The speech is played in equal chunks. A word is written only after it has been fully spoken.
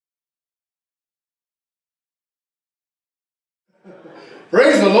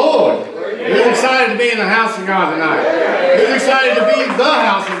Praise the Lord. Who's excited to be in the house of God tonight? Who's excited to be in the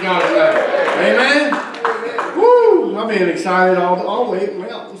house of God tonight? Amen? Woo! I've been excited all the way.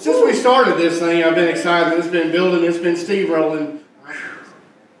 Well, since we started this thing, I've been excited. It's been building. It's been steamrolling.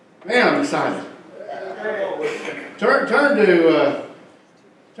 Man, I'm excited. Turn to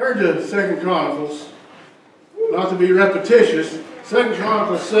 2 Chronicles. Not to be repetitious. 2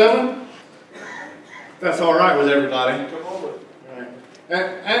 Chronicles 7. That's all right with everybody.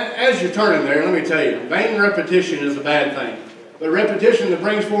 As you're turning there, let me tell you, vain repetition is a bad thing. But repetition that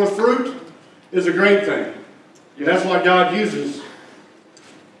brings forth fruit is a great thing. That's what God uses.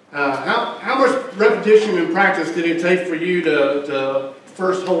 How much repetition and practice did it take for you to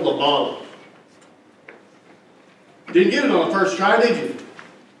first hold a bottle? Didn't get it on the first try, did you?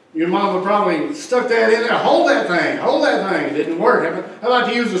 Your mama probably stuck that in there. Hold that thing. Hold that thing. It didn't work. How about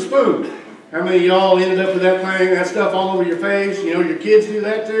to use a spoon? How many of y'all ended up with that thing, that stuff all over your face? You know, your kids do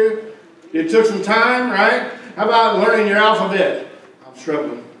that too. It took some time, right? How about learning your alphabet? I'm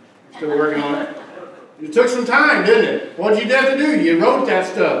struggling. I'm still working on it. It took some time, didn't it? What did you have to do? You wrote that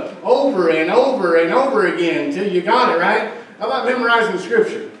stuff over and over and over again until you got it, right? How about memorizing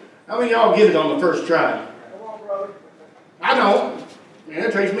Scripture? How many of y'all get it on the first try? Come on, brother. I don't. Man,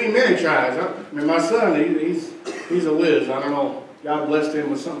 it takes me many tries. I mean, my son, he's a whiz. I don't know. God blessed him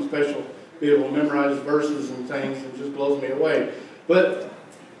with something special. Be able to memorize verses and things, and just blows me away. But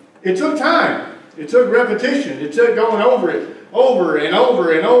it took time. It took repetition. It took going over it over and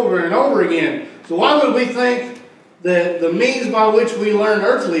over and over and over again. So why would we think that the means by which we learn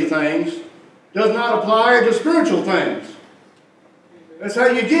earthly things does not apply to spiritual things? That's how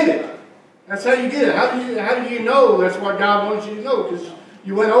you get it. That's how you get it. How do you know that's what God wants you to know? Because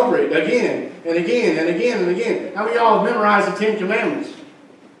you went over it again and again and again and again. How many of y'all have memorized the 10 Commandments?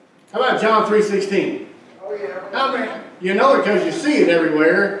 How about John 3:16? Oh, yeah. How many? You know it because you see it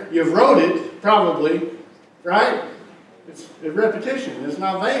everywhere. You've wrote it, probably. Right? It's repetition. It's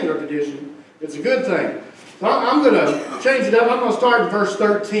not vain repetition. It's a good thing. So I'm going to change it up. I'm going to start in verse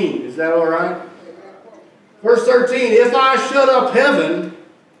 13. Is that all right? Verse 13. If I shut up heaven,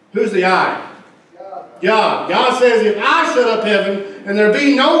 who's the I? God. God says, if I shut up heaven and there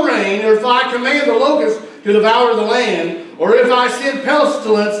be no rain, or if I command the locust to devour the land, or if I send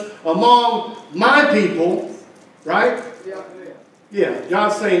pestilence among my people, right? Yeah,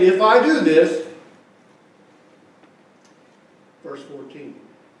 God's saying, if I do this, verse 14,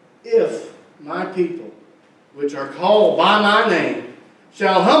 if my people, which are called by my name,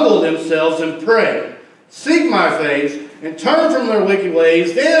 shall humble themselves and pray, seek my face, and turn from their wicked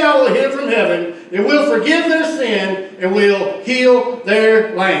ways, then I will hear from heaven, and will forgive their sin, and will heal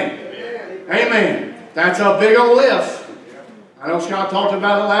their land. Amen. That's a big old if. I know Scott talked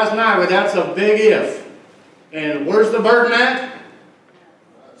about it last night, but that's a big if. And where's the burden at?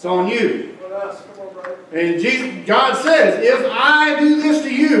 It's on you. And God says, if I do this to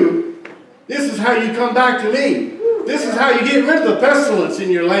you, this is how you come back to me. This is how you get rid of the pestilence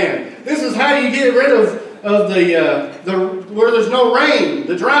in your land. This is how you get rid of the where there's no rain,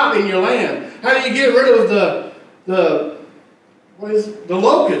 the drought in your land. How do you get rid of the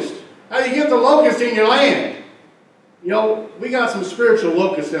locust? How do you get the locust in your land? You know, we got some spiritual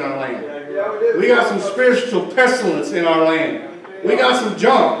locusts in our land. We got some spiritual pestilence in our land. We got some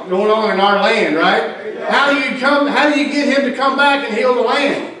junk going on in our land, right? How do you get him to come back and heal the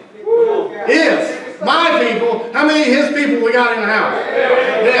land? If my people, how many of his people we got in the house?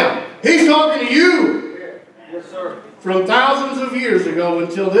 Yeah. He's talking to you. Yes, sir. From thousands of years ago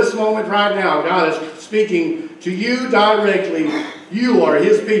until this moment right now, God is speaking to you directly. You are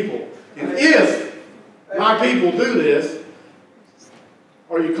his people. And if my people do this,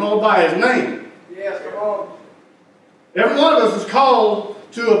 are you called by his name? Yes, come on. Every one of us is called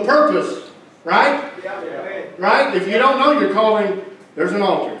to a purpose, right? Yeah. Right? If you don't know your calling, there's an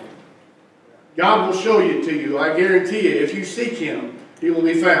altar. God will show it to you. I guarantee you. If you seek him, he will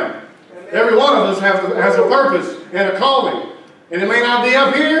be found. Every one of us has a purpose and a calling. And it may not be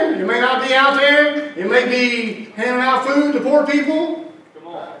up here. It may not be out there. It may be handing out food to poor people. Come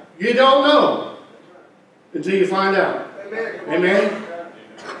on. You don't know until you find out. Amen. Amen.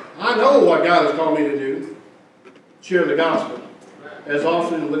 I know what God has called me to do. Share the gospel as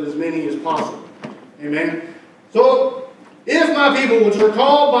often with as many as possible. Amen. So, if my people which are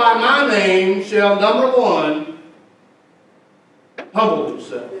called by my name shall, number one, humble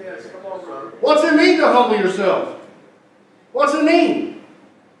themselves. Yes, come on, brother. What's it mean to humble yourself? What's it mean?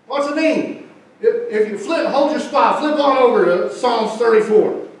 What's it mean? If you hold your spot, flip on over to Psalms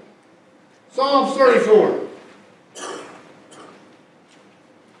 34. Psalms 34.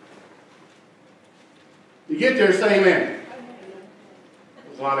 You get there, say amen.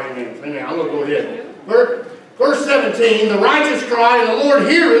 A lot of amens. Amen. I'm going to go ahead. Verse 17, the righteous cry, and the Lord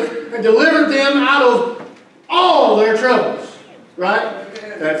heareth, and delivered them out of all their troubles. Right?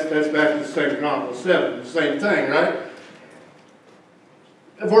 That's back to 2 Chronicles 7. The same thing, right?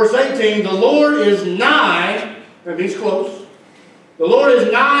 Verse 18, the Lord is nigh, that means close. The Lord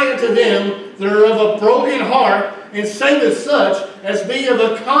is nigh unto them that are of a broken heart, and saveth such as be of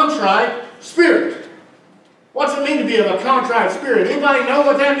a contrite spirit. What's it mean to be of a contrite spirit? Anybody know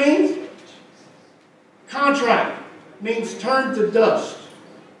what that means? Contrite means turned to dust.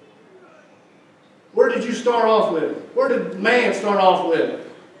 Where did you start off with? Where did man start off with?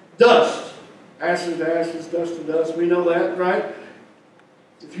 Dust. Ashes to ashes, dust to dust. We know that, right?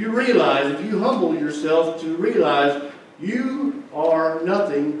 If you humble yourself to realize you are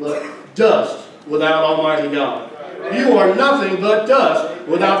nothing but dust without Almighty God. You are nothing but dust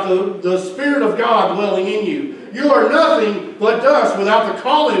without the Spirit of God dwelling in you. You are nothing but dust without the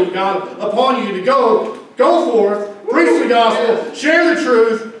calling of God upon you to go forth, preach the gospel, share the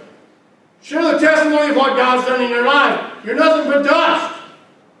truth, share the testimony of what God's done in your life. You're nothing but dust.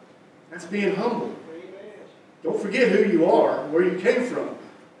 That's being humble. Don't forget who you are, where you came from.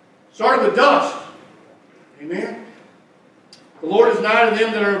 Start with dust. Amen. The Lord is nigh to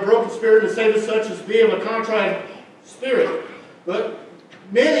them that are of a broken spirit, and saveth such as be of a contrite spirit. But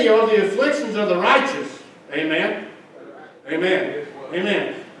many are the afflictions of the righteous. Amen. Amen.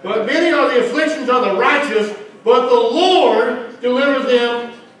 Amen. But many are the afflictions of the righteous, but the Lord delivers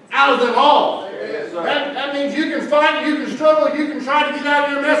them out of them all. That means you can fight, you can struggle, you can try to get out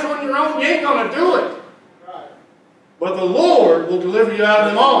of your mess on your own. You ain't going to do it. But the Lord will deliver you out of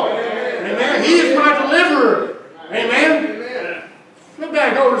them all. Amen. He is my deliverer. Amen. Flip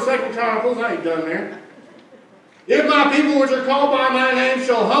back over to 2 Chronicles. I ain't done there. If my people which are called by my name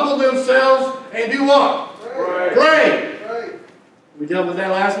shall humble themselves and do what? Pray. We dealt with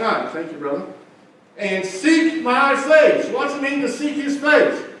that last night. Thank you, brother. And seek my face. What's it mean to seek his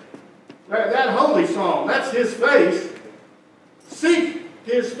face? That holy psalm, that's his face. Seek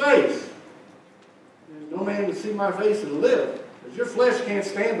his face. There's no man can see my face and live, because your flesh can't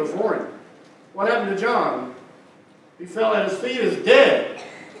stand before him. What happened to John? He fell at his feet as dead.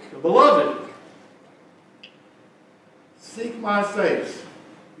 The beloved. Seek my face.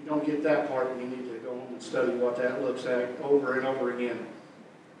 If you don't get that part, you need to go home and study what that looks like over and over again.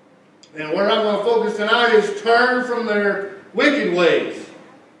 And where I'm going to focus tonight is turn from their wicked ways.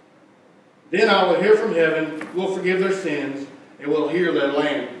 Then I will hear from heaven, will forgive their sins, and will heal their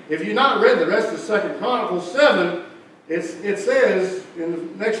land. If you've not read the rest of 2 Chronicles 7, it says in the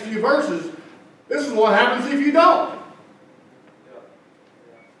next few verses, this is what happens if you don't.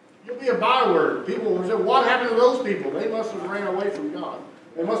 You'll be a byword. People will say, what happened to those people? They must have ran away from God.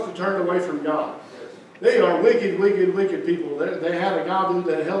 They must have turned away from God. They are wicked, wicked, wicked people. They had a God who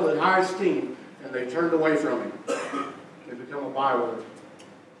they held in high esteem, and they turned away from him. They become a byword.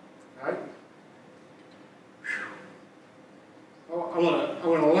 Right? I want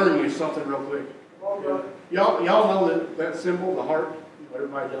to learn you something real quick. Y'all know that symbol, the heart?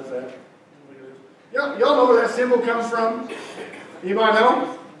 Everybody does that. Y'all know where that symbol comes from? Anybody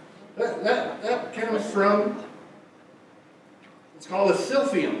know? That comes from, it's called a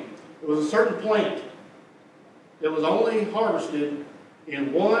silphium. It was a certain plant that was only harvested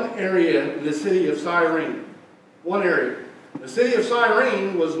in one area in the city of Cyrene. One area. The city of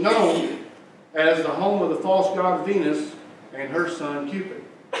Cyrene was known as the home of the false god Venus and her son Cupid.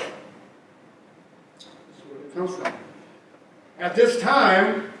 That's where it comes from. At this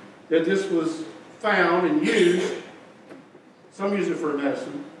time that this was found and used, some use it for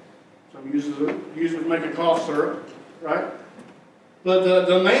medicine, some use it to make a cough syrup, right? But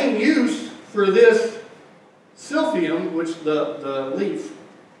the main use for this silphium, which the leaf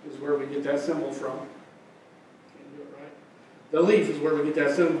is where we get that symbol from. Can't do it right. The leaf is where we get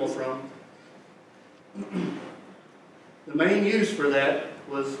that symbol from. The main use for that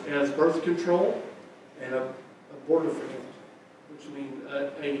was as birth control and abortifacient, which means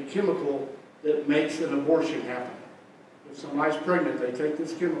a chemical that makes an abortion happen. If somebody's pregnant, they take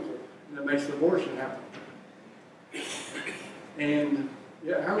this chemical and it makes the abortion happen. And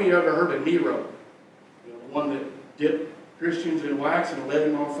yeah, how many of you ever heard of Nero? You know, the one that dipped Christians in wax and let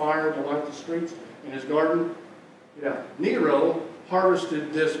him on fire to light the streets in his garden? Yeah, Nero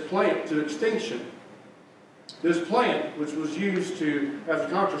harvested this plant to extinction. This plant, which was used as a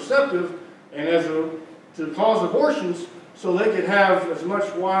contraceptive and to cause abortions, so they could have as much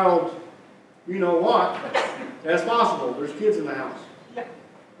wild, you know what, as possible. There's kids in the house.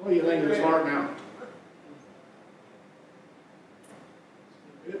 What do you think of his heart now?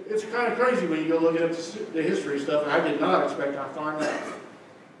 It's kind of crazy when you go look at the history stuff, and I did not expect I'd find that.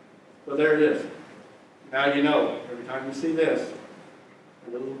 But there it is. Now you know. Every time you see this,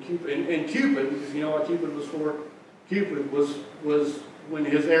 a little Cupid. And Cupid, if you know what Cupid was for, Cupid was when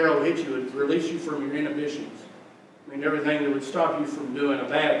his arrow hit you, it would release you from your inhibitions. I mean, everything that would stop you from doing a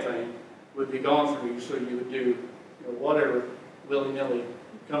bad thing would be gone from you, so you would do whatever willy-nilly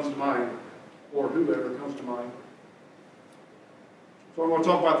comes to mind, or whoever comes to mind. So I'm going to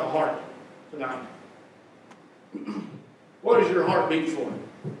talk about the heart tonight. What does your heart beat for?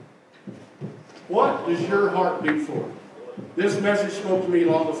 What does your heart beat for? This message spoke to me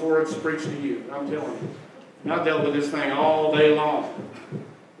long before it's preached to you. I'm telling you. And I've dealt with this thing all day long.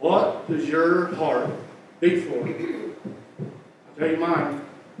 What does your heart beat for? I'll tell you mine.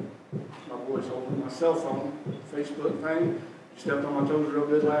 My boy's holding my cell phone, Facebook thing. You stepped on my toes real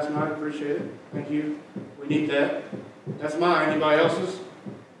good last night. Appreciate it. Thank you. We need that. That's mine. Anybody else's?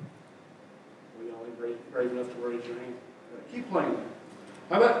 We all ain't brave enough to raise your hand. Keep playing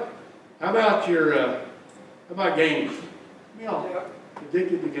that. How about games? You know,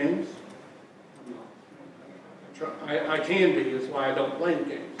 addicted to games? I can be. That's why I don't play the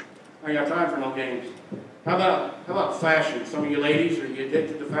games. I ain't got time for no games. How about fashion? Some of you ladies, are you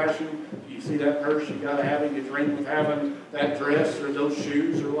addicted to fashion? Do you see that purse, you gotta have it, you dream of having that dress or those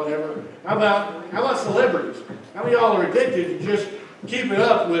shoes or whatever? How about celebrities? How many of y'all are addicted to just keeping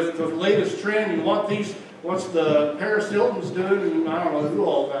up with the latest trend? You want what's the Paris Hilton's doing, and I don't know who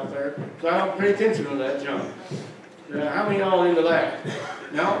all's out there, because I don't pay attention to that junk. How many of y'all into that?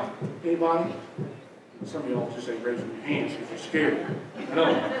 No? Anybody? Some of y'all just ain't raising your hands because you're scared. I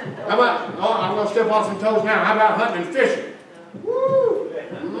know. How about, I'm going to step on some toes now. How about hunting and fishing? Woo!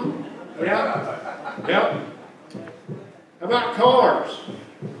 Mm-hmm. Yeah. Yep. How about cars?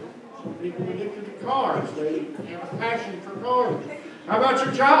 Some people are addicted to cars. They have a passion for cars. How about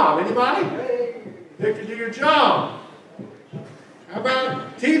your job? Anybody? Addicted to your job? How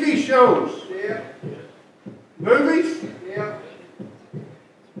about TV shows? Yeah. Movies? Yeah.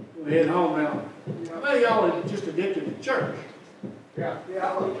 We'll head home now. How many of y'all are just addicted to church? Yeah.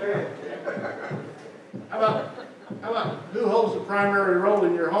 Yeah. Okay. How about who holds the primary role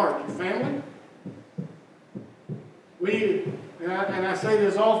in your heart? Your family? And I say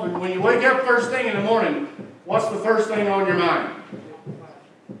this often, when you wake up first thing in the morning, what's the first thing on your mind?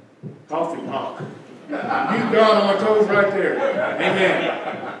 Coffee pot. You got on my toes right there.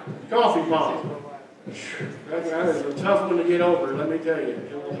 Amen. Coffee pot. That is a tough one to get over, let me tell you.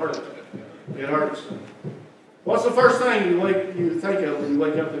 It will hurt. It hurts. What's the first thing you think of when you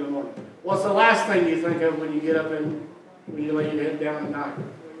wake up in the morning? What's the last thing you think of when you get up and when you lay your head down at night?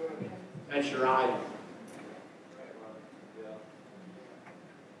 That's your idol.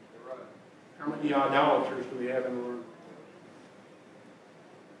 How many idolaters do we have in the room?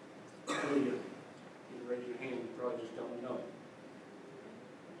 You raise your hand, you probably just don't know.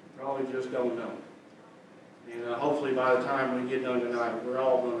 You probably just don't know. And hopefully by the time we get done tonight, we're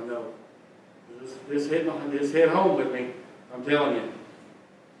all going to know. This hit home with me, I'm telling you.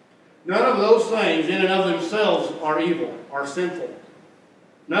 None of those things in and of themselves are evil, are sinful.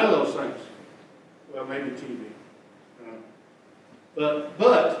 None of those things. Well, maybe TV. But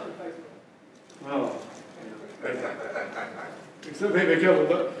oh, yeah. Except maybe a couple,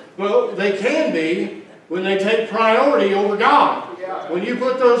 but well, they can be when they take priority over God. Yeah. When you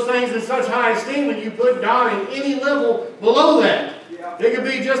put those things in such high esteem, when you put God in any level below that. Yeah. It could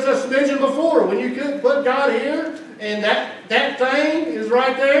be just a smidgen before. When you could put God here, and that thing is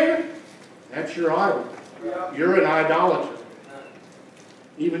right there, that's your idol. Yeah. You're an idolater.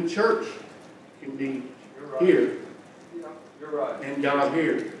 Even church can be here. Yeah. You're right. And God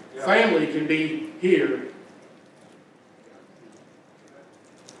here. Yeah. Family can be here.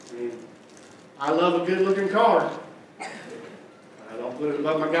 I mean, I love a good-looking car. I don't put it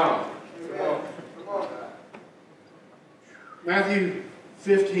above my God. Come on. Matthew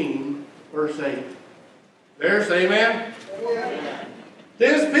 15, verse 8. There's amen. Yeah.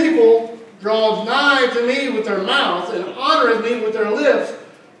 This people draws nigh to me with their mouth and honoreth me with their lips,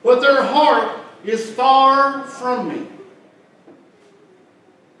 but their heart is far from me.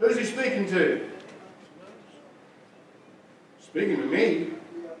 Who's he speaking to? Speaking to me.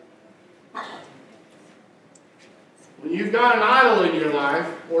 When you've got an idol in your life,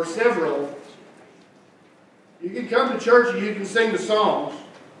 or several, you can come to church and you can sing the songs.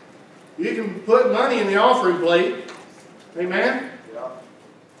 You can put money in the offering plate. Amen? Yeah.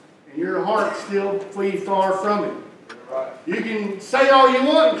 And your heart still flee far from it. Right. You can say all you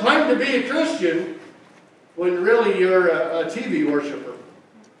want and claim to be a Christian when really you're a TV worshiper.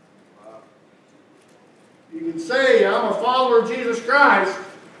 Wow. You can say, I'm a follower of Jesus Christ,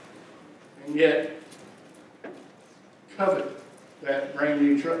 and yet covet that brand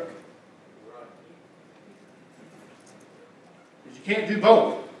new truck. Because you can't do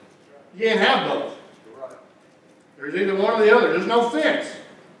both. You can't have both. There's either one or the other. There's no fence.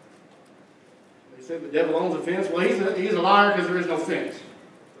 They say the devil owns a fence. Well, he's a liar because there is no fence.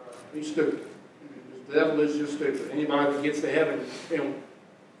 He's stupid. The devil is just stupid. Anybody that gets to heaven and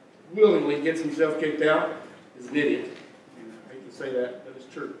willingly gets himself kicked out is an idiot. I hate to say that, but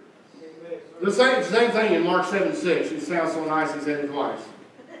it's true. The same thing in Mark 7:6. It sounds so nice, he said it twice.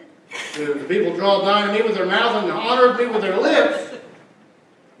 The people draw nigh to me with their mouth and honor me with their lips,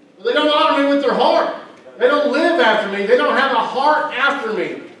 but they don't honor me with their heart. They don't live after me. They don't have a heart after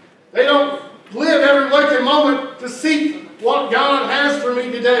me. They don't live every waking moment to seek what God has for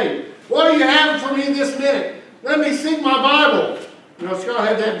me today. What do you have for me this minute? Let me seek my Bible. You know, Scott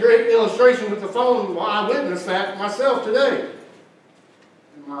had that great illustration with the phone. Well, I witnessed that myself today.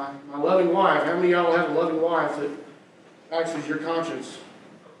 And my loving wife. How many of y'all have a loving wife that acts as your conscience?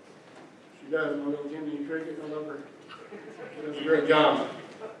 She does. My little Jimmy Cricket, I love her. She does a great job.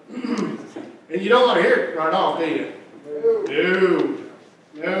 And you don't want to hear it right off, do you?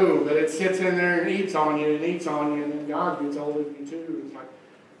 No. But it sits in there and eats on you and eats on you, and then God gets hold of you too. It's like,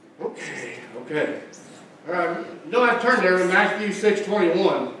 okay. All right, you don't have to turn there. In Matthew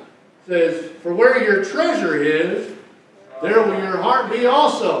 6:21 says, "For where your treasure is, there will your heart be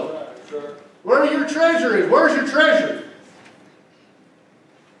also." Where your treasure is. Where's your treasure?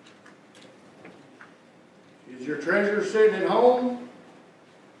 Is your treasure sitting at home?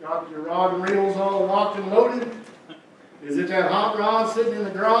 Got your rod and reels all locked and loaded? Is it that hot rod sitting in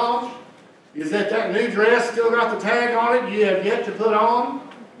the garage? Is it that new dress still got the tag on it you have yet to put on?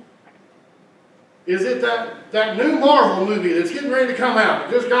 Is it that new Marvel movie that's getting ready to come out?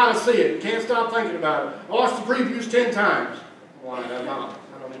 Just got to see it. Can't stop thinking about it. I watched the previews 10 times. Well, I have not.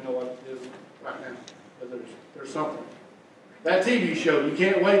 I don't even know what it is right now. But there's something. That TV show, you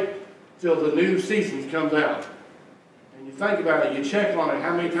can't wait till the new season comes out. And you think about it, you check on it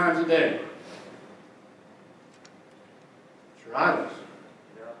how many times a day? It's your idols.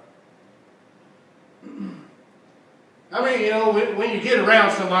 I mean, you know, when you get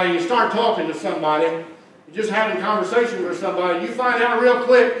around somebody, you start talking to somebody, you're just having conversation with somebody, you find out real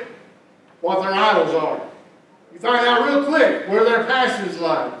quick what their idols are. You find out real quick where their passions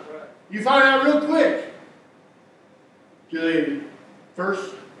lie. You find out real quick. Do they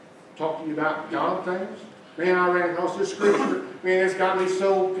first talk to you about God things? Man, I ran across this scripture. Man, it's got me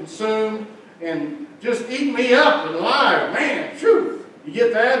so consumed and just eating me up and alive. Man, phew. You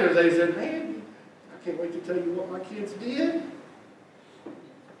get that? Or they said, man, I can't wait to tell you what my kids did.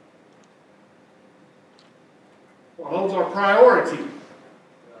 What holds our priority?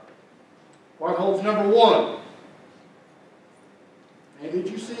 What holds number one? And did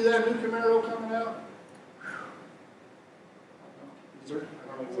you see that new Camaro coming out? Is there?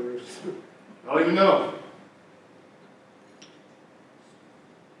 I don't know if there is. I don't even know.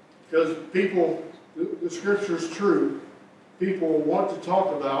 Because people, the scripture is true. People want to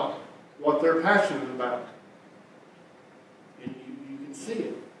talk about what they're passionate about. And you can see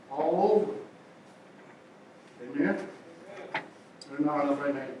it all over. Amen? There's not enough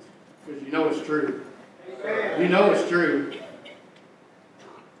amens. Because you know it's true. Amen. You know it's true.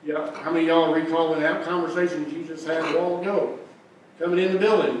 Yeah. How many of y'all recall that conversation you just had a while ago? Coming in the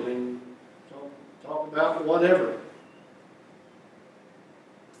building and talk about whatever.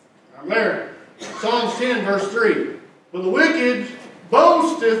 I'm there. Psalms 10 verse 3. But the wicked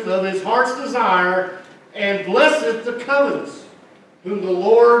boasteth of his heart's desire, and blesseth the covetous, whom the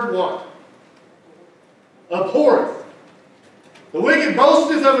Lord what? Abhorreth. The wicked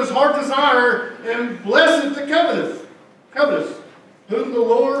boasteth of his heart desire, and blesseth the covetous, whom the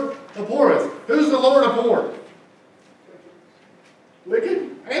Lord abhorreth. Who's the Lord abhor?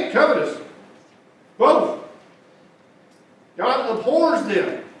 Wicked and covetous. Both. God abhors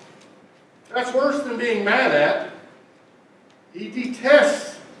them. That's worse than being mad at. He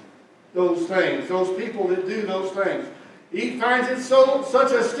detests those things, those people that do those things. He finds it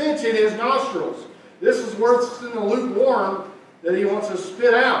such a stench in his nostrils. This is worse than the lukewarm that he wants to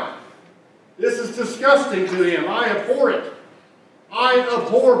spit out. This is disgusting to him. I abhor it. I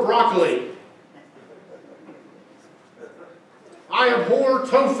abhor broccoli. I abhor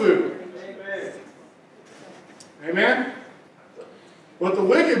tofu. Amen. Amen? But the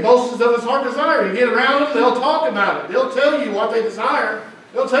wicked boasts of his heart desire. You get around them, they'll talk about it. They'll tell you what they desire.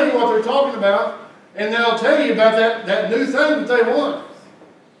 They'll tell you what they're talking about. And they'll tell you about that new thing that they want.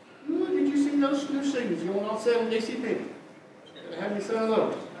 Ooh, did you see those new CDs going on sale in DCP? Have me some of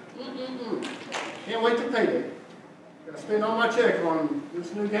those. Can't wait to pay them. Got to spend all my check on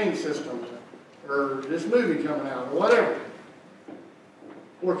this new game system. Or this movie coming out. Or whatever.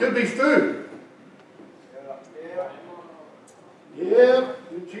 Or it could be food. Yep,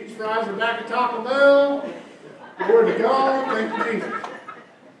 the cheese fries are back at Taco Bell. Glory to God. Thank you, Jesus.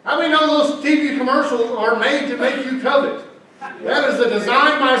 How many know those TV commercials are made to make you covet? That is a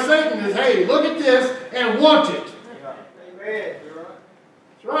design by Satan. Is, hey, look at this and want it. Amen.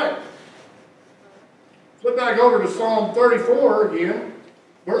 That's right. Flip back over to Psalm 34 again,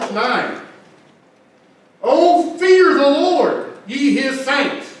 verse 9. Oh, fear the Lord, ye his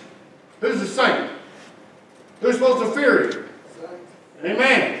saints. Who's the saint? Who's supposed to fear him?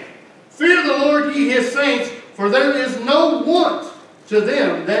 Amen. Fear the Lord, ye his saints, for there is no want to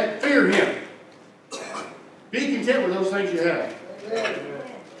them that fear him. Be content with those things you have.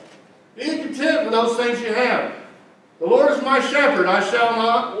 Be content with those things you have. The Lord is my shepherd, I shall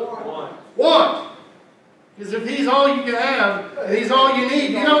not want. Because if he's all you can have, and he's all you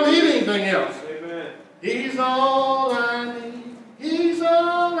need, you don't need anything else. Amen. He's all I need. He's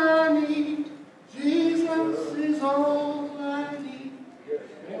all I need. Jesus is all I need.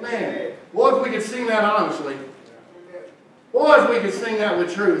 Amen. Boy, if we could sing that honestly. Boy, if we could sing that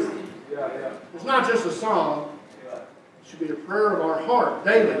with truth. It's not just a song. It should be a prayer of our heart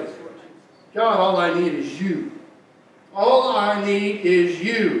daily. God, all I need is you. All I need is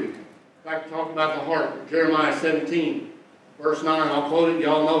you. Back to talk about the heart. Jeremiah 17, verse 9. I'll quote it.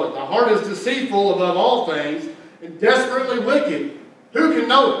 Y'all know it. The heart is deceitful above all things and desperately wicked. Who can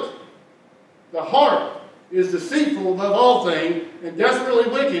know it? The heart is deceitful above all things and desperately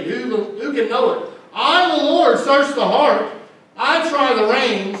wicked. Who can know it? I, the Lord, search the heart. I try the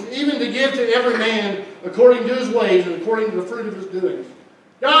reins, even to give to every man according to his ways and according to the fruit of his doings.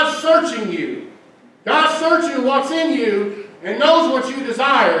 God's searching you. God's searching what's in you and knows what you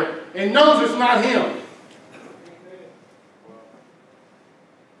desire and knows it's not him.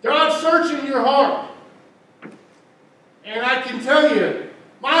 God's searching your heart. And I can tell you,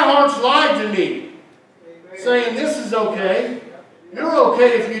 my heart's lied to me, saying this is okay. You're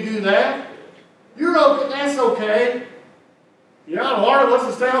okay if you do that. You're okay, that's okay. You know how hard it was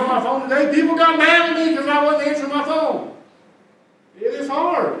to stay off my phone today? People got mad at me because I wasn't answering my phone. It is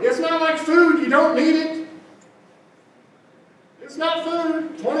hard. It's not like food. You don't need it. It's not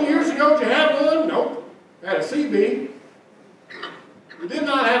food. 20 years ago, did you have one? Nope. Had a CB. You did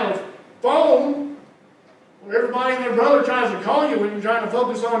not have a phone where everybody and their brother tries to call you when you're trying to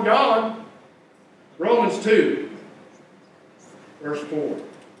focus on God. Romans 2, verse 4.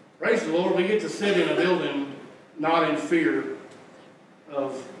 Praise the Lord. We get to sit in a building not in fear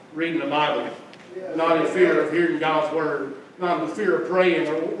of reading the Bible, not in fear of hearing God's Word, not in fear of praying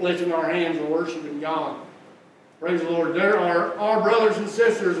or lifting our hands or worshiping God. Praise the Lord. There are our brothers and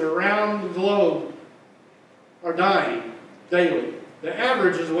sisters around the globe are dying daily. The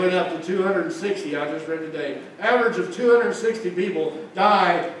average has went up to 260, I just read today. Average of 260 people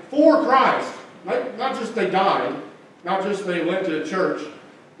die for Christ. Not just they died, not just they went to church.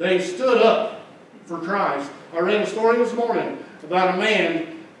 They stood up for Christ. I read a story this morning about a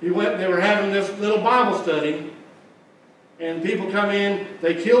man. They were having this little Bible study, and people come in.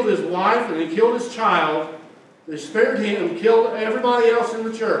 They killed his wife and they killed his child. They spared him, killed everybody else in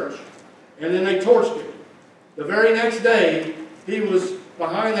the church, and then they torched him. The very next day, he was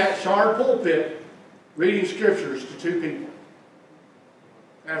behind that charred pulpit reading scriptures to two people.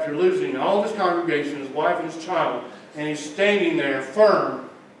 After losing all of his congregation, his wife and his child, and he's standing there firm,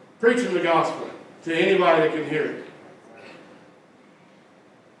 preaching the gospel to anybody that can hear it.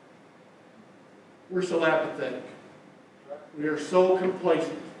 We're so apathetic. We are so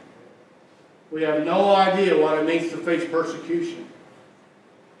complacent. We have no idea what it means to face persecution.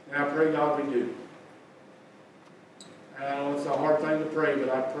 And I pray God we do. And I know it's a hard thing to pray, but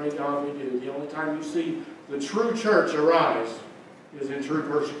I pray God we do. The only time you see the true church arise is in true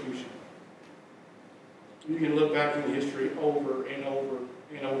persecution. You can look back in history over and over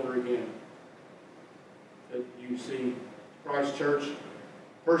and over again. That you see Christ's church,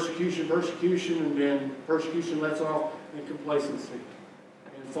 persecution, and then persecution lets off in complacency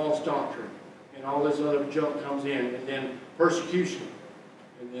and false doctrine. And all this other junk comes in, and then persecution.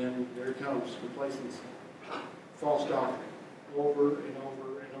 And then there comes complacency. False doctrine. Over and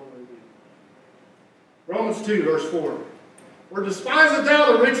over and over again. Romans 2, verse 4. Or despiseth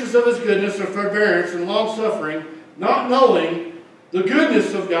thou the riches of his goodness or forbearance and long-suffering, not knowing the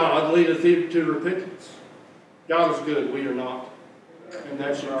goodness of God leadeth thee to repentance. God is good, we are not. And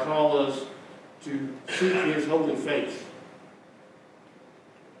that should call us to seek his holy face.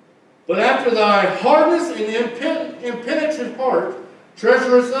 But after thy hardness and impenitent heart,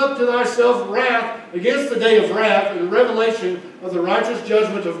 treasurest up to thyself wrath against the day of wrath and the revelation of the righteous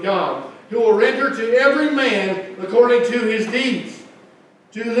judgment of God, who will render to every man according to his deeds.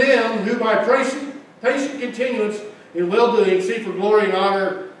 To them who by patient continuance in well-doing seek for glory and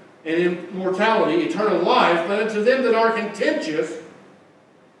honor and immortality, eternal life, but unto them that are contentious,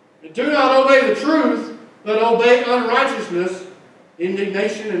 and do not obey the truth, but obey unrighteousness,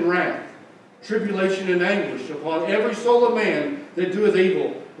 indignation and wrath, tribulation and anguish upon every soul of man that doeth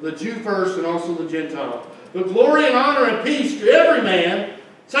evil, the Jew first and also the Gentile. But glory and honor and peace to every man,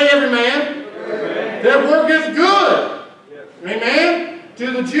 say every man, that worketh good. Yes. Amen?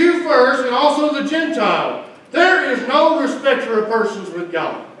 To the Jew first and also the Gentile. There is no respecter of persons with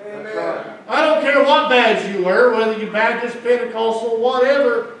God. Amen. I don't care what badge you wear, whether you're Baptist, Pentecostal,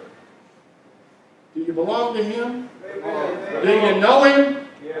 whatever. Do you belong to Him? Amen. Do you know Him?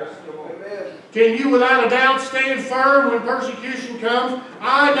 Yes. Amen. Can you without a doubt stand firm when persecution comes?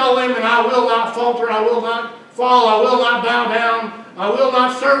 I know Him and I will not falter, I will not fall, I will not bow down, I will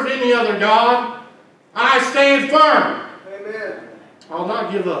not serve any other God. I stand firm. Amen. I'll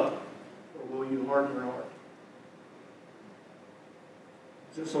not give up. Or will you harden your heart?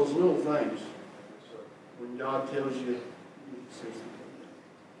 Just those little things. When God tells you, say something.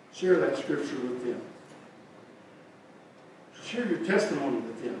 Share that scripture with them. Share your testimony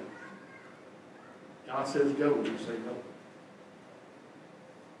with them. God says go, and you say no.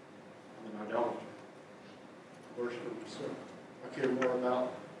 I'm an idolater. Worship myself. I care more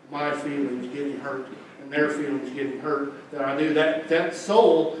about my feelings getting hurt and their feelings getting hurt than I do that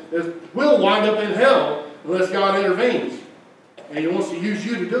soul will wind up in hell unless God intervenes. And He wants to use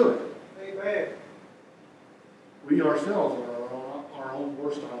you to do it. Amen. We ourselves are our own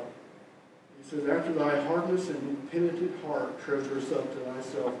worst idol. He says, after thy hardness and impenitent heart treasurest up to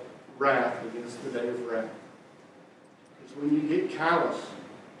thyself wrath against the day of wrath. It's when you get callous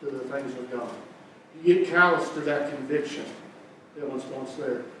to the things of God. You get callous to that conviction that was once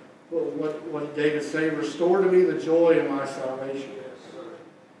there. Well, what did David say? Restore to me the joy of my salvation.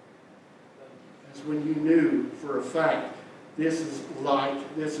 That's when you knew for a fact this is light,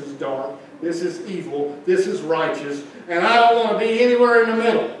 this is dark, this is evil, this is righteous, and I don't want to be anywhere in the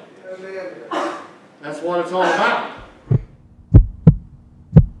middle. Amen. That's what it's all about.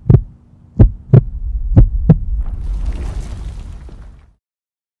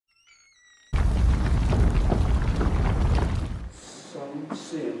 Some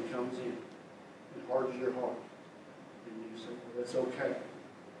sin comes in and hardens your heart. And you say, well, that's okay.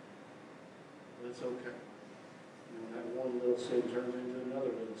 That's okay. That one little sin turns into another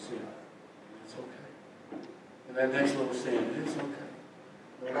little sin. And it's okay. And that next little sin, it's okay.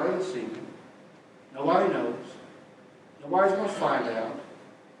 Nobody will see you. Nobody knows. Nobody's going to find out.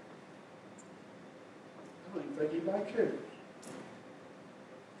 I don't even think anybody cares.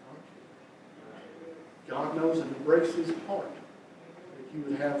 God knows and it breaks His heart that you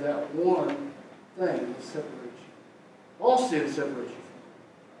would have that one thing that separates you. All sin separates you.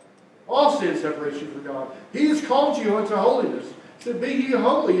 All sin separates you from God. He has called you unto holiness. He said, be ye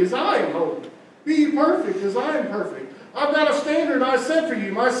holy as I am holy. Be ye perfect as I am perfect. I've got a standard I set for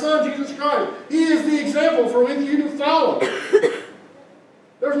you, my Son, Jesus Christ. He is the example for which you to follow.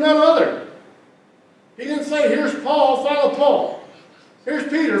 There's none other. He didn't say, here's Paul, follow Paul. Here's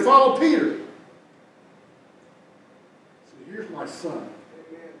Peter, follow Peter. He said, here's my Son.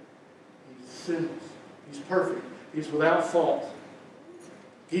 He's sinless. He's perfect. He's without fault.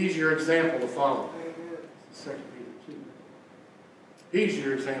 He's your example to follow. 2 Peter 2. He's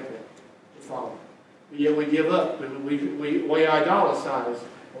your example to follow. But yet we give up and we idolatrize.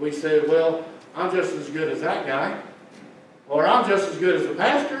 And we say, well, I'm just as good as that guy. Or I'm just as good as the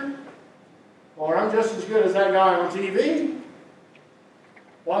pastor. Or I'm just as good as that guy on TV.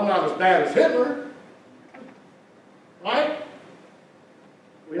 Well, I'm not as bad as Hitler. Right?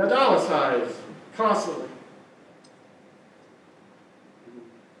 We idolatrize constantly.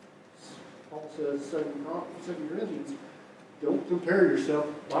 Paul says, 2 Corinthians, don't compare yourself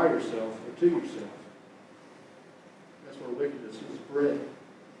by yourself or to yourself. That's where wickedness is bred.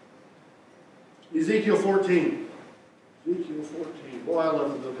 Ezekiel 14. Ezekiel 14. Boy, I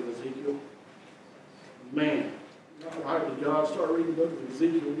love the book of Ezekiel. Man, not right with God. Start reading the book of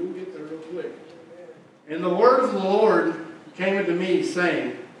Ezekiel. We'll get there real quick. And the word of the Lord came unto me,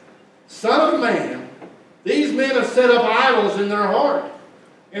 saying, Son of man, these men have set up idols in their heart,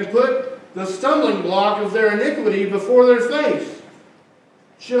 and put the stumbling block of their iniquity before their face.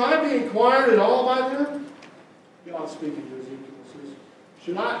 Should I be inquired at all by them? God speaking to Ezekiel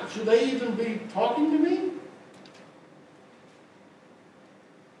says, should they even be talking to me?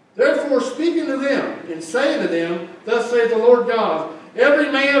 Therefore speaking to them, and saying to them, Thus saith the Lord God, every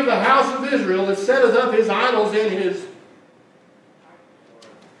man of the house of Israel that setteth up his idols in his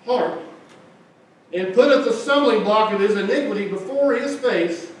heart, and putteth the stumbling block of his iniquity before his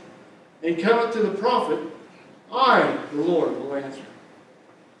face, and cometh to the prophet I, the Lord, will answer.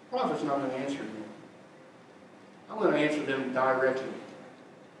 The prophet's not going to answer them. I'm going to answer them directly.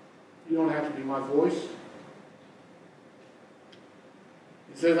 You don't have to be my voice.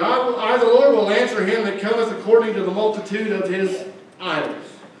 He says, I, the Lord, will answer him that cometh according to the multitude of his idols,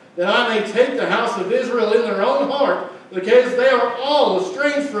 that I may take the house of Israel in their own heart, because they are all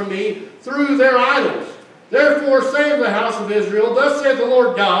estranged from me through their idols. Therefore saith the house of Israel, thus saith the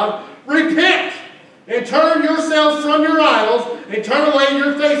Lord God, repent, and turn yourselves from your idols, and turn away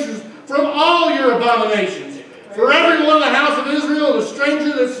your faces from all your abominations. For every one of the house of Israel, the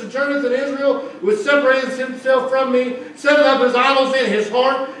stranger that sojourneth in Israel, which separateth himself from me, setteth up his idols in his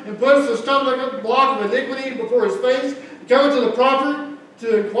heart, and putteth a stumbling block of iniquity before his face, and cometh to the prophet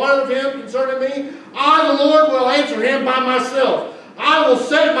to inquire of him concerning me, I, the Lord, will answer him by myself. I will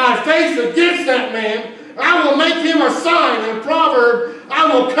set my face against that man. I will make him a sign and a proverb.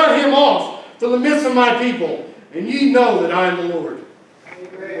 I will cut him off from the midst of my people. And ye know that I am the Lord.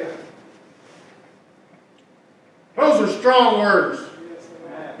 Amen. Those are strong words.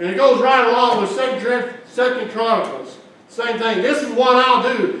 And it goes right along with 2 Chronicles. Same thing. This is what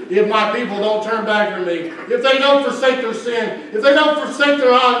I'll do if my people don't turn back from me. If they don't forsake their sin. If they don't forsake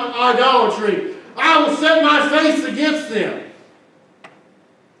their idolatry. I will set my face against them.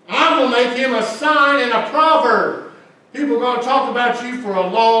 I will make him a sign and a proverb. People are going to talk about you for a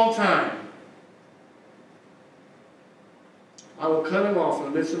long time. I will cut him off in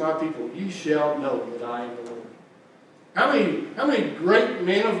the midst of my people. Ye shall know that I am the Lord. How many great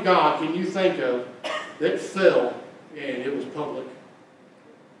men of God can you think of that fell and it was public?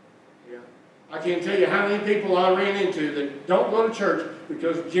 Yeah. I can't tell you how many people I ran into that don't go to church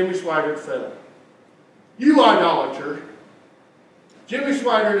because Jimmy Swaggart fell. You idolater. Jimmy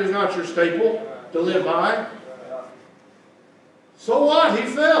Swaggart is not your staple to live by. So what? He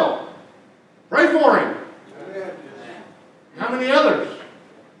fell. Pray for him. Amen. How many others?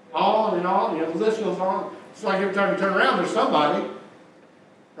 On and on. You know, the list goes on. It's like every time you turn around, there's somebody.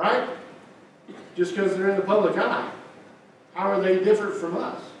 Right? Just because they're in the public eye. How are they different from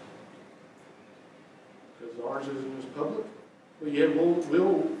us? Because ours isn't as public. But yet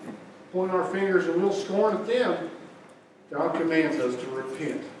we'll point our fingers and we'll scorn at them. God commands us to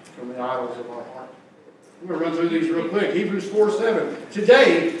repent from the idols of our heart. I'm going to run through these real quick. Hebrews 4:7.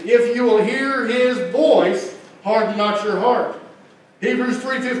 Today, if you will hear his voice, harden not your heart. Hebrews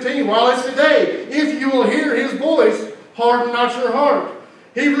 3:15. While it's today, if you will hear his voice, harden not your heart.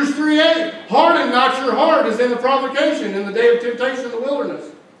 Hebrews 3:8. Harden not your heart as in the provocation in the day of temptation in the wilderness.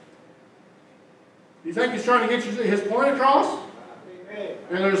 Do you think he's trying to get you his point across? Amen.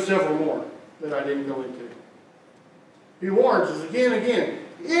 And there's several more that I didn't go into. He warns us again and again,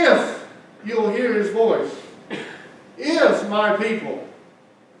 if you'll hear his voice, if my people,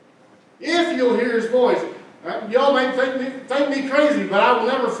 if you'll hear his voice. Y'all may think me crazy, but I will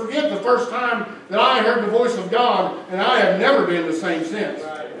never forget the first time that I heard the voice of God, and I have never been the same since.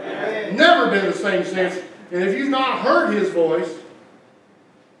 Amen. Never been the same since. And if you've not heard his voice,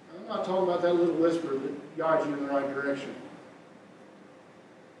 I'm not talking about that little whisper that guides you in the right direction.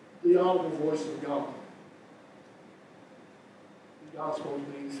 The audible voice of God. God spoke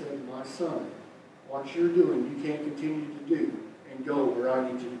to me and said, my son, what you're doing, you can't continue to do and go where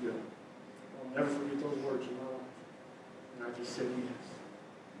I need you to go. I'll never forget those words in my life. And I just said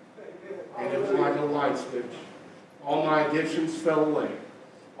yes. And it was like a light switch. All my addictions fell away.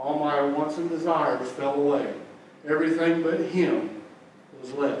 All my wants and desires fell away. Everything but him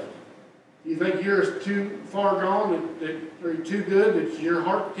was left. You think you're too far gone, or too good, that your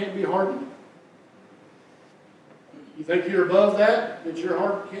heart can't be hardened? You think you're above that your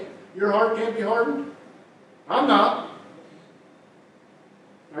heart can't be hardened? I'm not.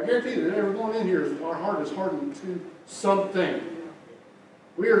 I guarantee that everyone in here, our heart is hardened to something.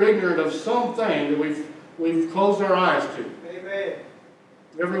 We are ignorant of something that we've closed our eyes to. Amen.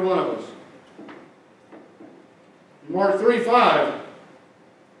 Every one of us. Mark 3:5.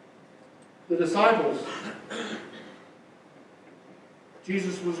 The disciples.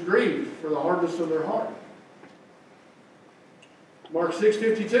 Jesus was grieved for the hardness of their heart. Mark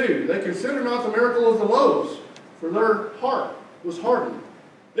 6:52. They considered not the miracle of the loaves, for their heart was hardened.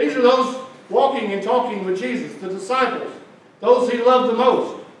 These are those walking and talking with Jesus, the disciples, those he loved the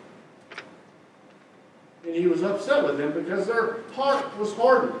most. And he was upset with them because their heart was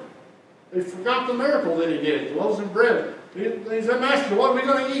hardened. They forgot the miracle that he did, the loaves and bread. He said, Master, what are we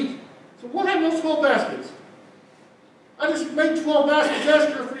going to eat? So what happened to those 12 baskets? I just made 12 baskets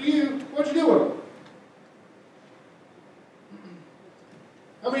extra for you. What'd you do with them?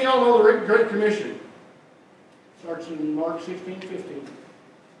 How many of y'all know the Great Commission? Starts in Mark 16:15.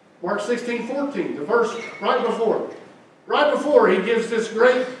 Mark 16:14, the verse right before. Right before he gives this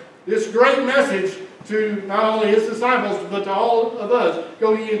great message to not only his disciples, but to all of us.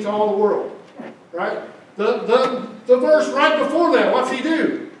 Go ye into all the world. Right? The verse right before that, what's he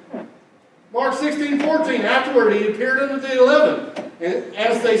do? Mark 16:14, afterward he appeared unto the 11, and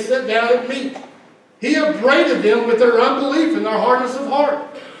as they sat down at meat, he upbraided them with their unbelief and their hardness of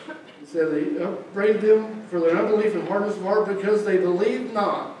heart. He said he upbraided them for their unbelief and hardness of heart because they believed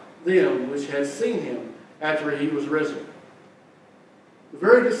not them which had seen him after he was risen. The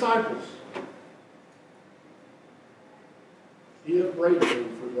very disciples, he upbraided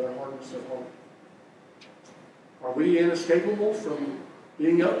them for their hardness of heart. Are we inescapable from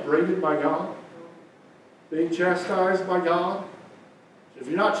being upbraided by God? Being chastised by God? If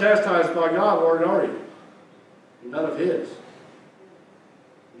you're not chastised by God, Lord, are you? You're none of His.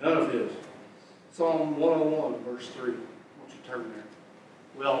 None of His. Psalm 101, verse 3. Why don't you turn there?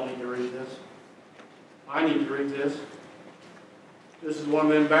 We all need to read this. I need to read this. This is one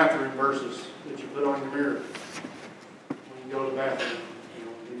of them bathroom verses that you put on your mirror when you go to the bathroom,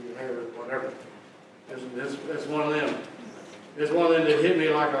 do your hair or whatever. It's one of them. It's one of them that hit me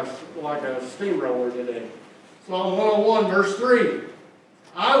like a steamroller today. Psalm 101, verse 3.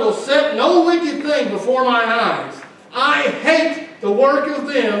 I will set no wicked thing before my eyes. I hate the work of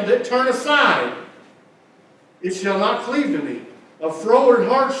them that turn aside. It shall not cleave to me. A froward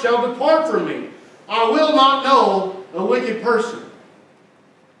heart shall depart from me. I will not know a wicked person.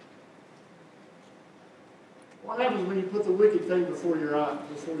 What happens when you put the wicked thing before your eyes?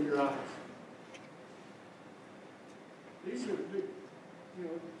 These are,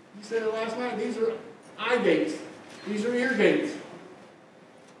 you said it last night, these are eye gates. These are ear gates.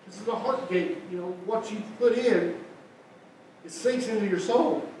 This is a heart gate. What you put in, it sinks into your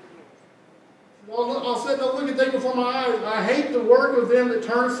soul. I'll set no wicked thing before my eyes. I hate the work of them that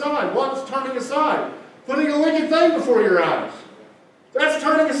turn aside. What's turning aside? Putting a wicked thing before your eyes. That's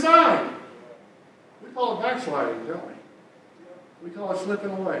turning aside. We call it backsliding, don't we? We call it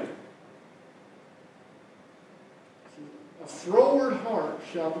slipping away. A froward heart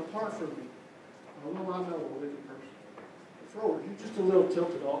shall depart from me. I will not know a wicked person. A froward, you're just a little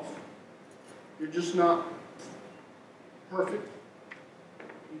tilted off. You're just not perfect.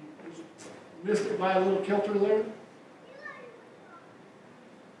 You just missed it by a little kilter there.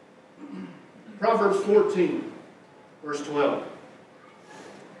 Proverbs 14, verse 12.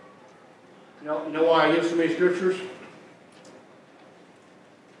 You know why I give so many scriptures?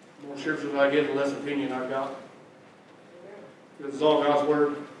 The more scriptures I get, the less opinion I've got. Because it's all God's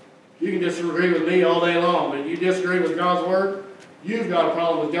Word. You can disagree with me all day long, but if you disagree with God's Word, you've got a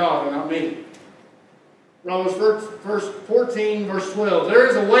problem with God and not me. Proverbs 14, verse 12. There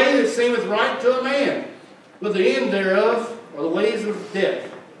is a way that seemeth right to a man, but the end thereof are the ways of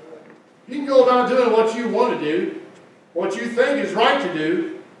death. You can go about doing what you want to do, what you think is right to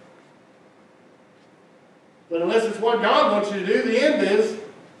do, but unless it's what God wants you to do, the end is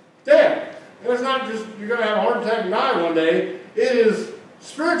death. And it's not just you're going to have a heart attack and die one day. It is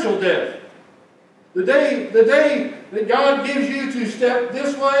spiritual death. The day that God gives you to step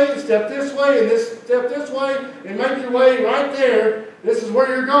this way, and step this way, and make your way right there, this is where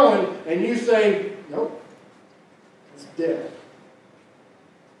you're going, and you say, nope, it's death.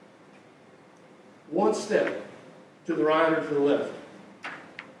 One step to the right or to the left.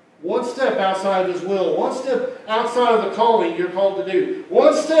 One step outside of His will. One step outside of the calling you're called to do.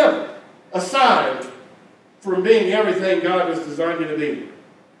 One step aside from being everything God has designed you to be.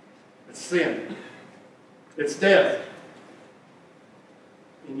 It's sin. It's death.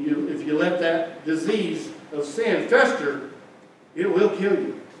 And if you let that disease of sin fester, it will kill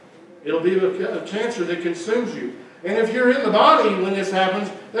you. It'll be a cancer that consumes you. And if you're in the body when this happens,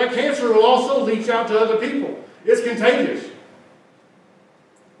 that cancer will also leach out to other people. It's contagious.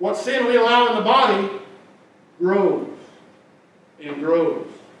 What sin we allow in the body grows and grows.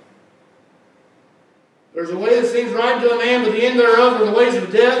 There's a way that seems right to a man, but the end thereof are the ways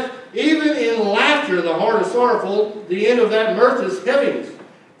of death. Even in laughter the heart is sorrowful, the end of that mirth is heaviness.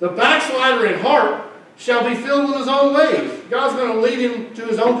 The backslider in heart shall be filled with his own ways. God's going to lead him to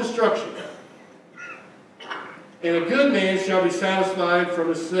his own destruction. And a good man shall be satisfied from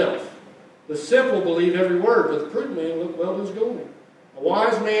himself. The simple believe every word, but the prudent man look well to his going. A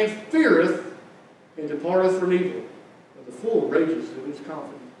wise man feareth and departeth from evil, but the fool rages in his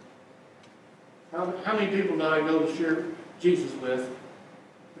confidence. How many people do I know to share Jesus with?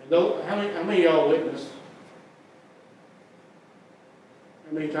 How many of y'all witness?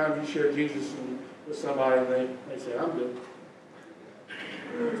 How many times you share Jesus with somebody and they say, I'm good.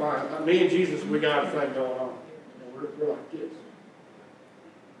 Fine. Me and Jesus, we got a thing going on. We're like kids.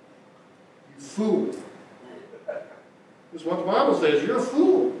 fool. That's what the Bible says. You're a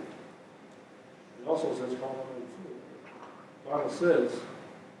fool. It also says, call him a fool. The Bible says,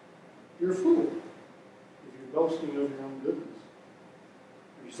 you're a fool if you're boasting of your own goodness.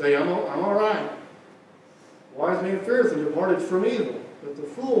 If you say, I'm all right. Wise man feareth and departed from evil, but the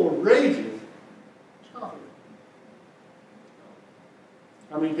fool rageth.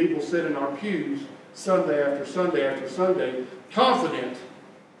 How many people sit in our pews Sunday after Sunday after Sunday, confident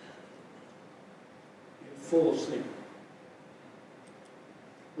and full of sin,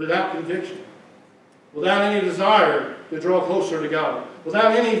 without conviction, without any desire to draw closer to God,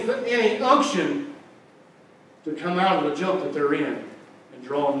 without any unction to come out of the junk that they're in and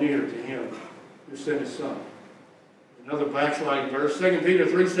draw near to Him who sent His Son? Another backsliding verse, 2 Peter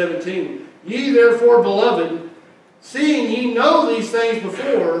 3:17. Ye therefore, beloved, seeing ye know these things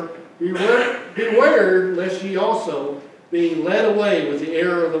before, beware lest ye also, being led away with the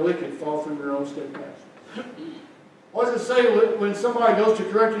error of the wicked, fall from your own steadfastness. What does it say when somebody goes to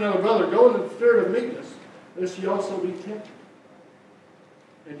correct another brother? Go in the spirit of meekness, lest ye also be tempted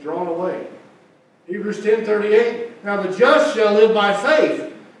and drawn away. Hebrews 10:38. Now the just shall live by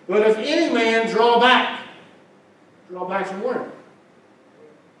faith, but if any man draw back from where?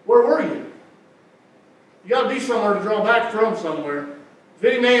 Where were you? You got to be somewhere to draw back from somewhere. If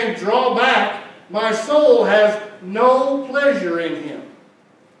any man draw back, my soul has no pleasure in him.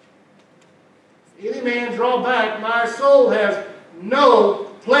 If any man draw back, my soul has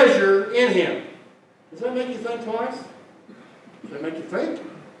no pleasure in him. Does that make you think twice? Does that make you think?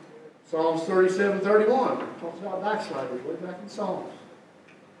 Psalms 37:31 talks about backsliders way back in Psalms.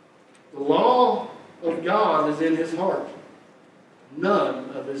 The law of God is in his heart.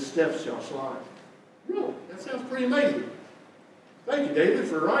 None of his steps shall slide. Really? That sounds pretty amazing. Thank you, David,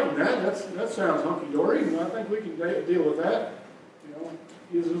 for writing that. That sounds hunky-dory, and I think we can deal with that. You know,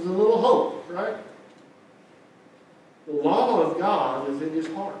 gives us a little hope, right? The law of God is in his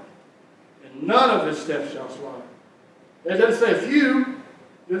heart, and none of his steps shall slide. It doesn't say a few.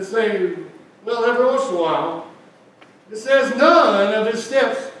 It doesn't say, well, every once in a while. It says none of his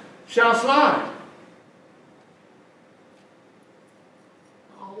steps shall slide.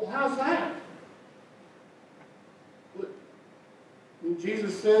 Oh, well, how's that?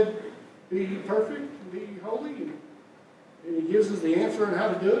 Jesus said, be perfect, be holy, and he gives us the answer on how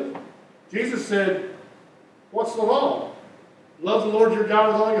to do it. Jesus said, what's the law? Love the Lord your God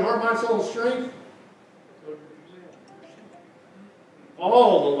with all your heart, mind, soul, and strength.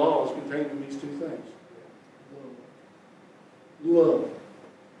 All the law is contained in these two things. Love.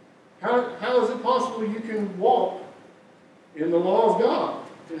 How is it possible you can walk in the law of God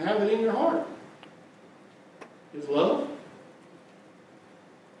and have it in your heart? His love.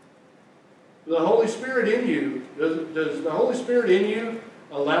 The Holy Spirit in you, does the Holy Spirit in you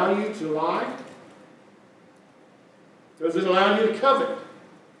allow you to lie? Does it allow you to covet?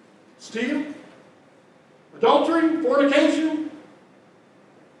 Steal? Adultery? Fornication?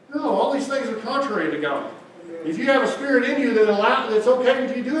 No, all these things are contrary to God. If you have a spirit in you that's okay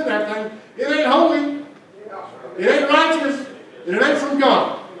with you doing that thing, it ain't holy. It ain't righteous. And it ain't from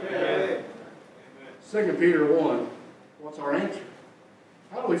God. 2 Peter 1. What's our answer?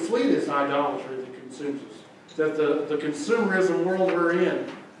 How do we flee this idolatry that consumes us? That the consumerism world we're in.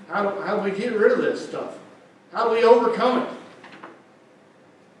 How do we get rid of this stuff? How do we overcome it?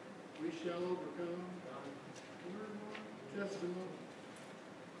 We shall overcome by the testimony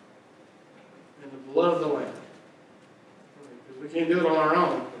and the blood of the Lamb. Because we can't do it on our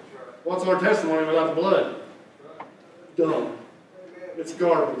own. What's our testimony without the blood? Dumb. It's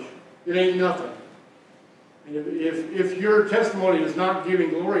garbage. It ain't nothing. And if your testimony is not giving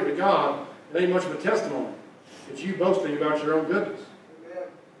glory to God, it ain't much of a testimony. It's you boasting about your own goodness.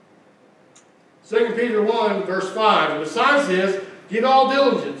 2 Peter 1, verse 5. And besides this, give all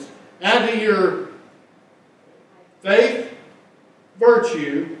diligence. Add to your faith,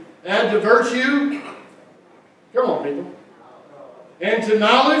 virtue. Add to virtue, come on people. And to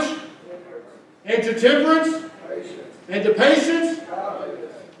knowledge. And to temperance. And to patience.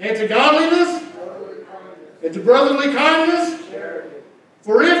 And to godliness. And to brotherly kindness.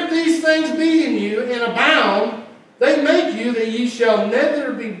 For if these things be in you and abound, they make you that ye shall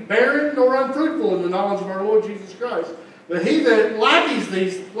neither be barren nor unfruitful in the knowledge of our Lord Jesus Christ. But he that lacks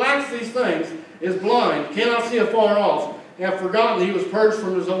these things is blind, cannot see afar off, and hath forgotten he was purged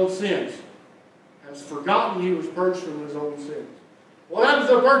from his old sins. Has forgotten he was purged from his own sins. What happens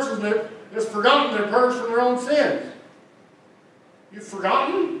to a person that has forgotten they're purged from their own sins? You've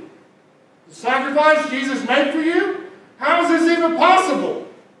forgotten the sacrifice Jesus made for you? How is this even possible?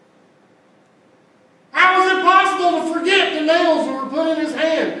 How is it possible to forget the nails that were put in his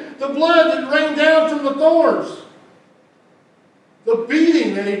hand, the blood blood that rained down from the thorns, the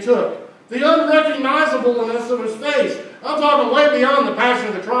beating that he took, the unrecognizableness of his face. I'm talking way beyond the Passion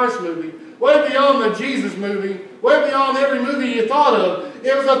of the Christ movie, way beyond the Jesus movie, way beyond every movie you thought of.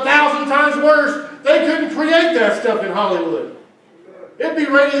 It was 1,000 times worse. They couldn't create that stuff in Hollywood. It'd be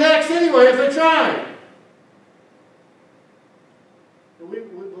rated X anyway if they tried.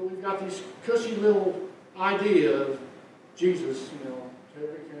 We've got this cushy little idea of Jesus,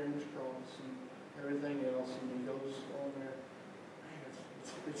 carrying his cross and everything else, and he goes on there. Man,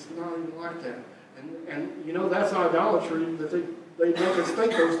 it's not even like that. And that's idolatry, that they make us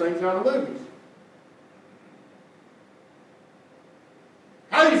think those things out of movies.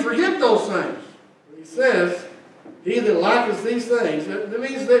 How do you forget those things? He says, he that lacketh these things, that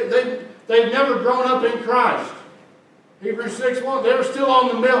means they've never grown up in Christ. Hebrews 6:1, they were still on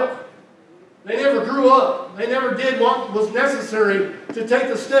the milk. They never grew up. They never did what was necessary to take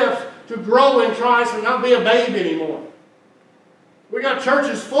the steps to grow in Christ and not be a babe anymore. We got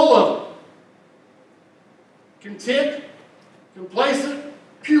churches full of them. Content, complacent,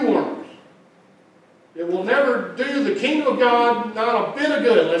 pew warmers. It will never do the kingdom of God not a bit of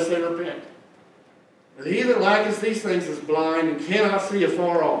good unless they repent. But he that lacketh these things is blind and cannot see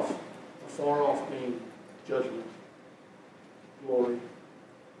afar off. Afar off being judgment, glory.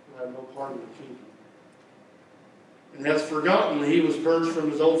 Will have no part in the kingdom. And has forgotten that he was purged from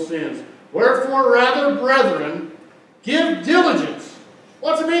his old sins. Wherefore, rather, brethren, give diligence.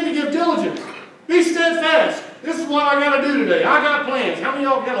 What's it mean to give diligence? Be steadfast. This is what I got to do today. I got plans. How many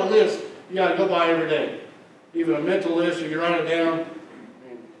of y'all got a list you got to go by every day? Even a mental list, or you write it down.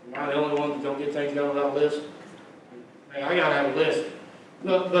 Am I the only one that don't get things done without a list? Hey, I got to have a list.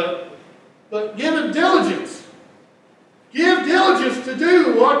 But give it diligence. Give diligence to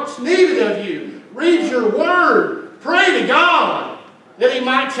do what's needed of you. Read your word. Pray to God that he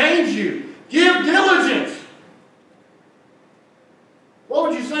might change you. Give diligence. What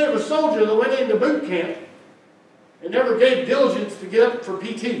would you say of a soldier that went into boot camp and never gave diligence to get up for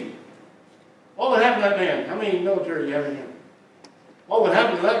PT? What would happen to that man? How many military do you have in here? What would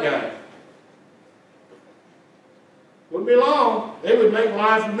happen to that guy? Wouldn't be long. They would make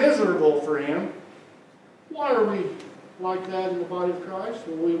life miserable for him. Why are we like that in the body of Christ?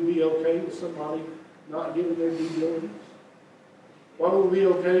 Will we be okay with somebody not giving their due diligence? Why would we be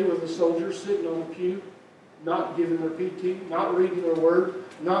okay with a soldier sitting on a pew, not giving their PT, not reading their word,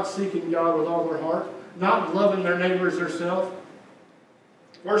 not seeking God with all their heart, not loving their neighbor as theirself?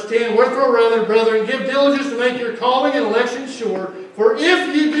 Verse 10, wherefore rather, brethren, give diligence to make your calling and election sure, for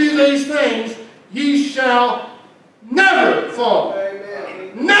if you do these things, ye shall never fall.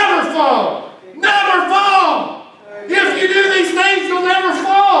 Amen. Never fall. Never fall. If you do these things, you'll never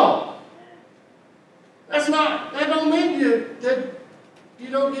fall. That don't mean that you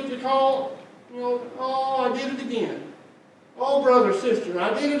don't get to call, oh, I did it again. Oh, brother, sister,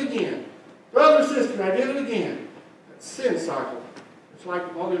 I did it again. Brother, sister, I did it again. That's sin cycle. It's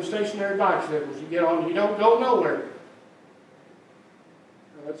like one of those stationary bicycles you get on, you don't go nowhere.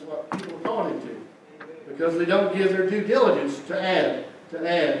 And that's what people are caught into. Because they don't give their due diligence to add to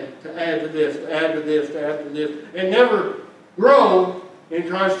this, to add to this, to add to this, and never grow in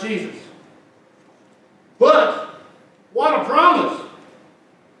Christ Jesus. But, what a promise!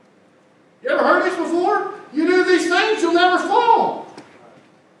 You ever heard this before? You do these things, you'll never fall.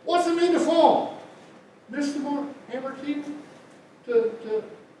 What's it mean to fall? Miss the mark, hammer teeth? To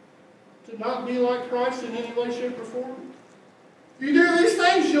not be like Christ in any way, shape, or form? If you do these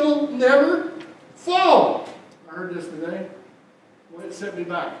things, you'll never fall. I heard this today. Well, it set me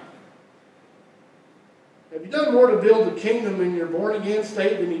back. Have you done more to build the kingdom in your born-again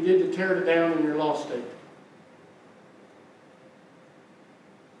state than you did to tear it down in your lost state?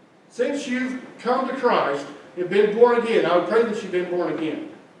 Since you've come to Christ and been born again, I would pray that you've been born again.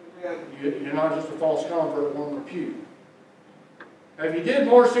 You're not just a false convert on the pew. Have you did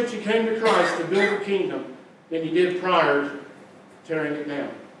more since you came to Christ to build the kingdom than you did prior to tearing it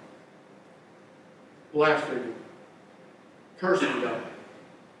down? Blaspheming. Cursing God.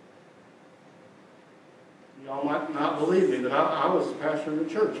 Y'all might not believe me, but I was a pastor in the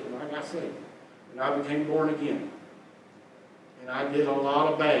church when I got saved. And I became born again. And I did a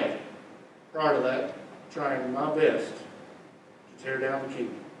lot of bad prior to that, trying my best to tear down the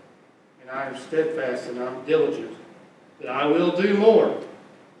kingdom. And I am steadfast and I'm diligent that I will do more.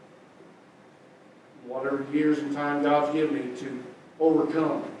 Whatever years and time God's given me to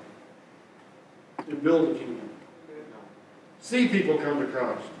overcome, to build a kingdom. See people come to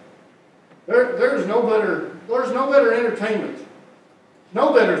Christ. There's no better entertainment,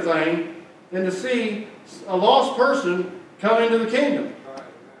 no better thing than to see a lost person come into the kingdom.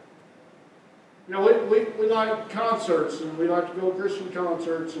 You know, we like concerts, and we like to go to Christian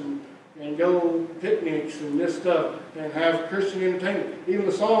concerts and go picnics and this stuff, and have Christian entertainment. Even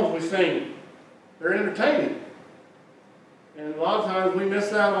the songs we sing, they're entertaining. And a lot of times we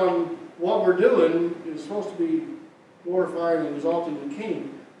miss out on what we're doing. It's supposed to be glorifying and exalting the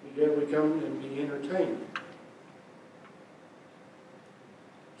King, but yet we come and be entertained.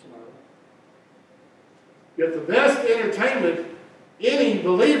 Yet the best entertainment any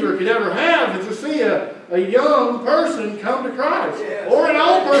believer could ever have is to see a young person come to Christ. Yes. Or an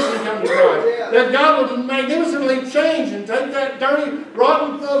old person come to Christ. Yes. That God would magnificently change and take that dirty,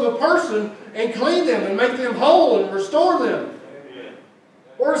 rotten of a person and clean them and make them whole and restore them. Amen.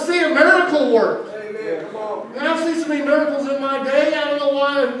 Or to see a miracle work. Amen. Come on. And I've seen so many miracles in my day, I don't know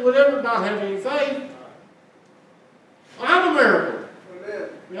why I would ever not have any faith. I'm a miracle. Amen.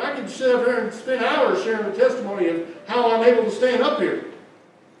 I mean, I could sit up here and spend hours sharing the testimony of how I'm able to stand up here.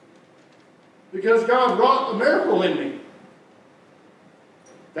 Because God wrought a miracle in me.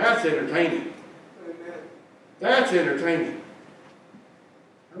 That's entertaining. Amen. That's entertaining.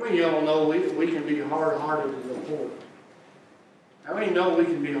 How many of y'all know we can be hard-hearted to the poor? How many know we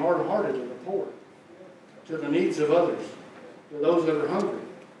can be hard-hearted to the poor? To the needs of others. To those that are hungry.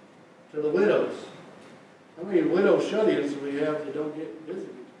 To the widows. How many widow shut-ins do we have that don't get visited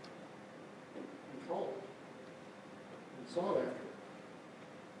and called and sought after?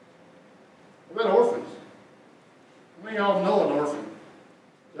 What about orphans? How many of y'all know an orphan?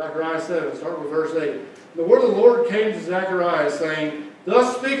 Zechariah 7, start with verse 8. The word of the Lord came to Zechariah, saying,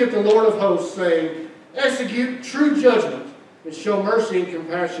 Thus speaketh the Lord of hosts, saying, Execute true judgment, and show mercy and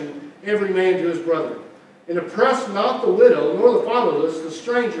compassion every man to his brother. And oppress not the widow, nor the fatherless, the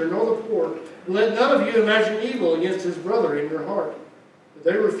stranger, nor the poor, and let none of you imagine evil against his brother in your heart. But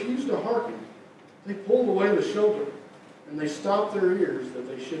they refused to hearken. They pulled away the shoulder, and they stopped their ears that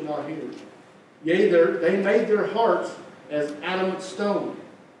they should not hear. Yea, they made their hearts as adamant stone,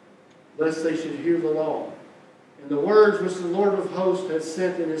 lest they should hear the law. And the words which the Lord of hosts had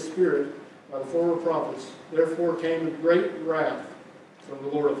sent in his spirit by the former prophets, therefore came a great wrath from the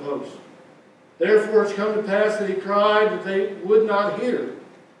Lord of hosts. Therefore it's come to pass that he cried, but they would not hear.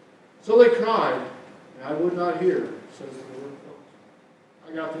 So they cried, and I would not hear, says the Lord of hosts.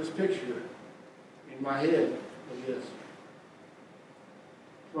 I got this picture in my head of this.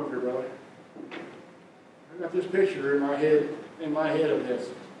 Come up here, brother. I got this picture in my head of this.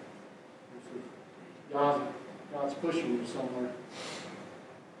 God's pushing you somewhere.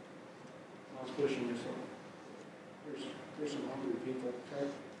 God's pushing you somewhere. There's some hungry people, okay?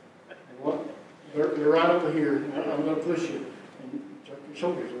 And what? They're right over here. I'm going to push you and chuck your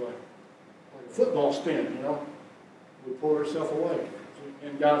shoulders away. Like a football spin, you know? We pull ourselves away.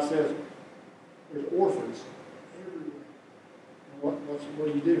 And God says, there's orphans everywhere. And what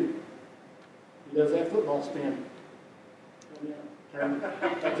do you do? He does that football spin.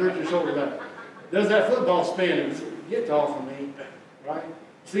 Jerk your shoulder back. Does that football spin and says, get off of me, right?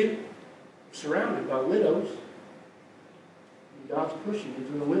 See, surrounded by widows. And God's pushing you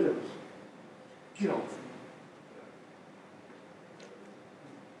to the widows. Get off of me.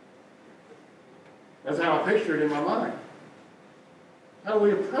 That's how I picture it in my mind. How do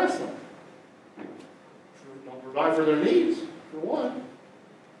we oppress them? Don't provide for their needs, for one.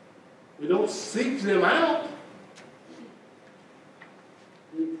 We don't seek them out.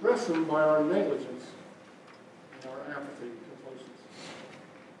 We oppress them by our negligence and our apathy and complacency.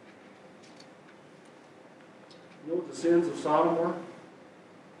 You know what the sins of Sodom were?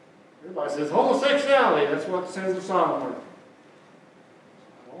 Everybody says homosexuality. That's what the sins of Sodom were.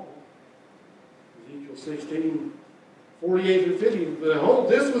 Ezekiel 16, 48 through 50. Behold,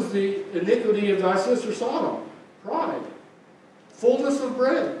 this was the iniquity of thy sister Sodom. Pride. Fullness of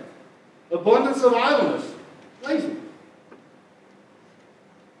bread. Abundance of idleness. Lazy.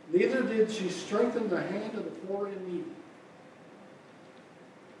 Neither did she strengthen the hand of the poor and needy.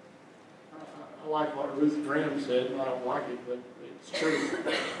 I like what Ruth Graham said, and I don't like it, but it's true.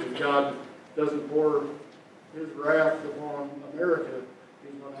 If God doesn't pour his wrath upon America,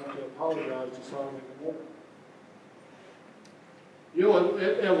 he's going to have to apologize to Sodom and Gomorrah. You know,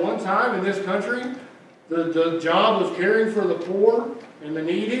 at one time in this country, the job of caring for the poor and the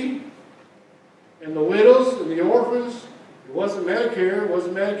needy and the widows and the orphans, it wasn't Medicare, it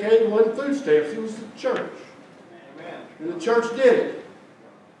wasn't Medicaid, it wasn't food stamps, it was the church. Amen. And the church did it.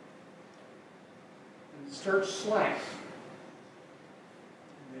 And the church slacked.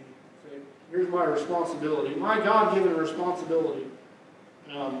 And they said, here's my responsibility, my God-given responsibility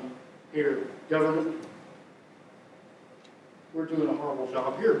here, government. We're doing a horrible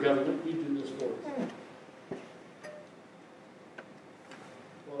job. Here, government, you do this for us.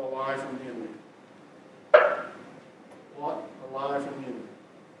 What a lie from the enemy.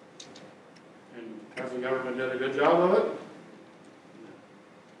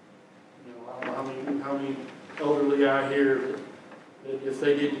 how many elderly I hear that if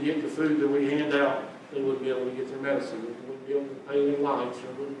they didn't get the food that we hand out, they wouldn't be able to get their medicine, they wouldn't be able to pay their lights,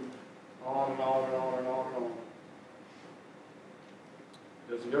 or wouldn't, on and on and on and on and on.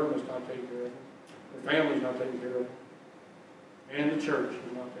 Because the government's not taking care of them, their family's not taking care of them, and the church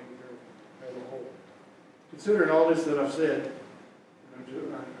is not taking care of them as a whole. Considering all this that I've said, I'm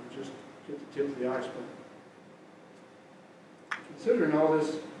just at the tip of the iceberg. Considering all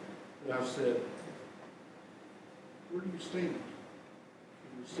this that I've said, where do you stand?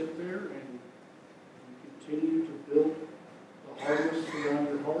 Can you sit there and continue to build the hardness around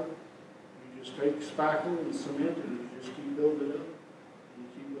your heart? You just take spackle and cement and you just keep building it up. And you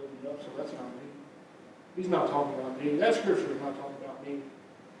keep building it up, so that's not me. He's not talking about me. That scripture is not talking about me.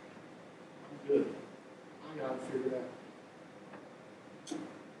 I'm good. I got to figure it out.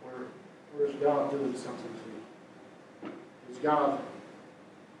 Where's God doing something to you? Is God,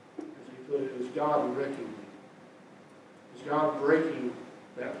 as he put it, is God wrecking me? Is God breaking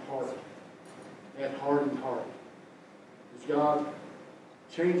that heart, that hardened heart? Is God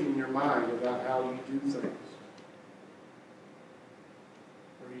changing your mind about how you do things?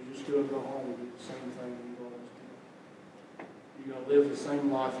 Or are you just going to go home and do the same thing that you've always done? You're going to live the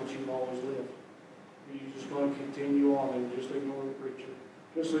same life that you've always lived? Or are you just going to continue on and just ignore the preacher?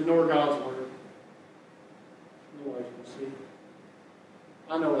 Just ignore God's word? Nobody can see.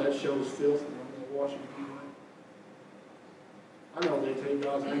 I know that shows filth when I'm watching TV. I know they take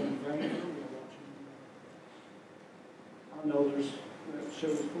God's name in vain. I'm going to watch it. I know that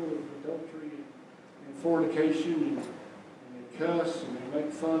show's full of adultery and fornication, and they cuss and they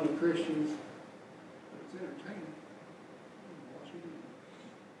make fun of Christians. But it's entertaining. I'm going to watch it.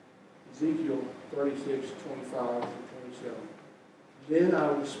 Ezekiel 36:25-27. Then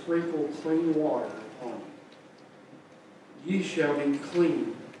I will sprinkle clean water upon you. Ye shall be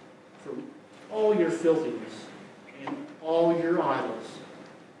clean from all your filthiness and all your idols.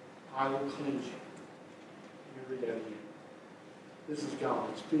 I will cleanse you. Let me read that again. This is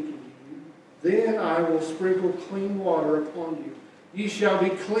God speaking to you. Then I will sprinkle clean water upon you. Ye shall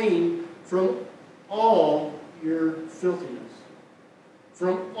be clean from all your filthiness.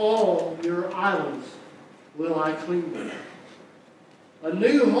 From all your idols will I clean you. A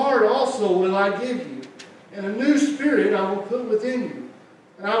new heart also will I give you, and a new spirit I will put within you.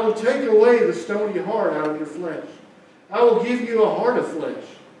 And I will take away the stony heart out of your flesh. I will give you a heart of flesh.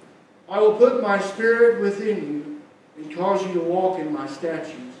 I will put my spirit within you, and cause you to walk in my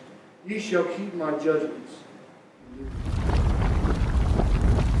statutes. Ye shall keep my judgments.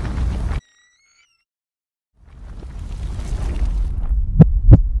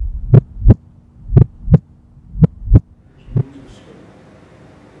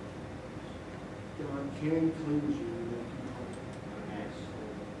 Can cleanse you and make you whole.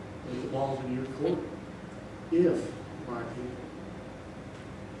 There's the ball's in your court. If, my people,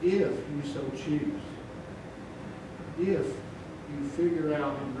 if you so choose, if you figure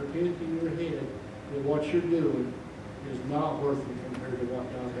out and repent in your head that what you're doing is not worth it compared to what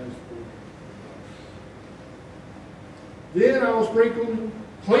God has for you. Then I will sprinkle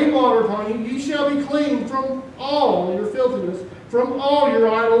clean water upon you. Ye shall be clean from all your filthiness. From all your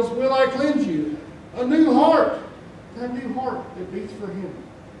idols will I cleanse you. A new heart. That new heart that beats for Him.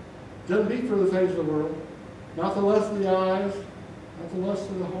 Doesn't beat for the things of the world. Not the lust of the eyes. Not the lust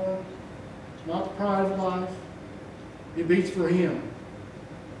of the heart. Not the pride of life. It beats for Him.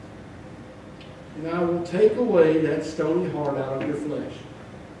 And I will take away that stony heart out of your flesh.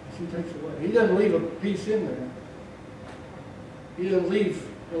 He takes away. He doesn't leave a piece in there. He doesn't leave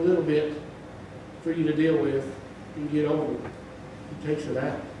a little bit for you to deal with and get over it. He takes it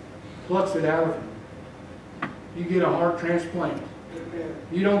out. Plucks it out of you. You get a heart transplant.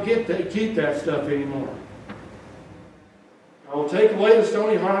 You don't get to keep that stuff anymore. I will take away the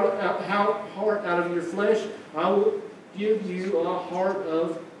stony heart out of your flesh. I will give you a heart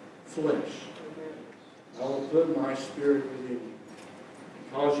of flesh. I will put my spirit within you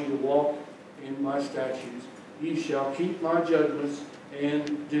and cause you to walk in my statutes. Ye shall keep my judgments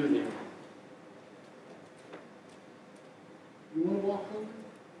and do them. You want to walk over?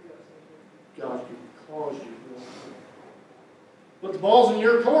 God can cause you to walk over. But the ball's in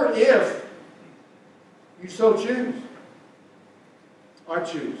your court if you so choose. I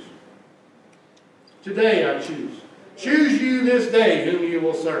choose. Today I choose. Choose you this day whom you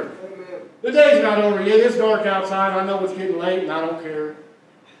will serve. The day's not over yet. It's dark outside. I know it's getting late and I don't care.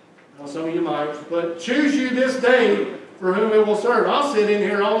 Well, some of you might. But choose you this day for whom it will serve. I'll sit in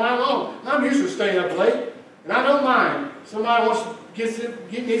here all night long. I'm used to staying up late. And I don't mind. Somebody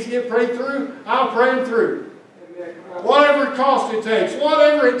needs to get prayed through, I'll pray them through. Whatever cost it takes,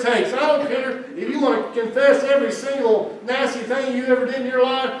 whatever it takes. I don't care if you want to confess every single nasty thing you ever did in your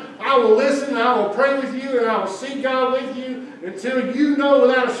life. I will listen, I will pray with you, and I will seek God with you until you know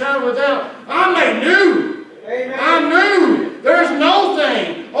without a shadow of a doubt, I'm made new. Amen. I'm new. There's no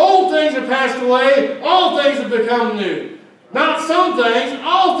thing. Old things have passed away. All things have become new. Not some things,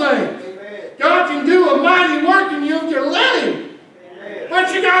 all things. Amen. God can do a mighty work in you if you let Him. Amen.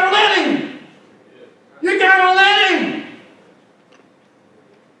 But you got to let Him. You got to let Him.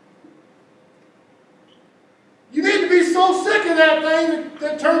 You need to be so sick of that thing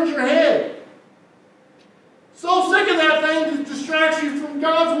that turns your head. So sick of that thing that distracts you from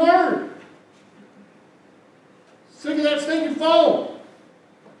God's Word. Sick of that stinking phone.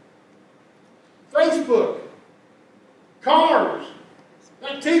 Facebook. Cars.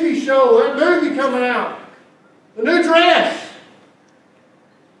 That TV show. That movie coming out. The new dress.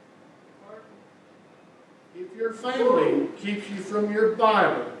 If your family keeps you from your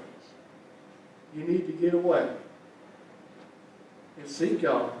Bible, you need to get away and seek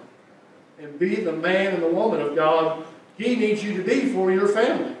God and be the man and the woman of God He needs you to be for your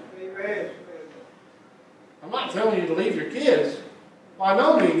family. Amen. I'm not telling you to leave your kids. By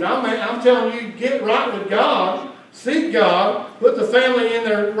no means. I'm telling you, get right with God, seek God, put the family in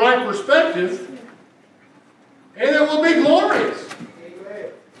their right perspective, and it will be glorious.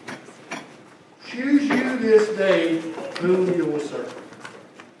 Amen. Choose you this day whom you will serve.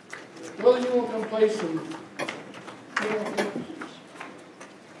 Whether you want to come play some.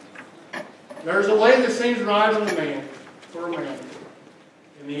 There's a way that seems right on a man, for a man,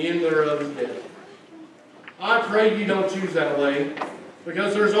 and the end thereof is death. I pray you don't choose that way,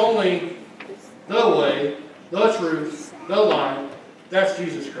 because there's only the way, the truth, the life. That's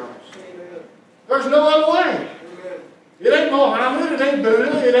Jesus Christ. Amen. There's no other way. Amen. It ain't Mohammed, it ain't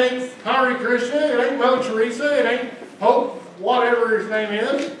Buddha, it ain't Hare Krishna, it ain't Mother Teresa, it ain't Pope, whatever his name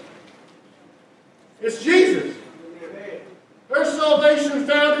is. It's Jesus. Amen. There's salvation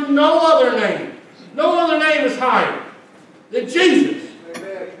found in no other name. No other name is higher than Jesus.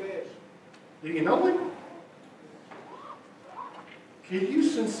 Amen. Do you know Him? Can you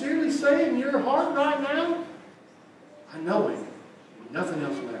sincerely say in your heart right now, I know Him. Nothing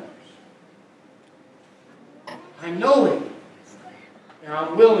else matters. I know Him. And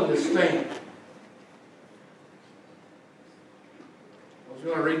I'm willing to stand. I was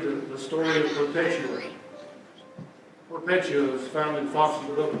going to read the story of Perpetua. Perpetua is found in Fox's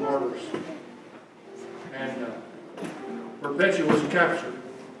Book of Martyrs. And Perpetua was captured.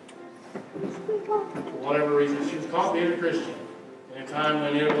 For whatever reason, she was caught being a Christian in a time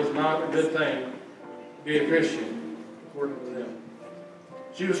when it was not a good thing to be a Christian, according to them.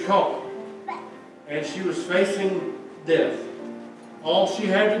 She was caught. And she was facing death. All she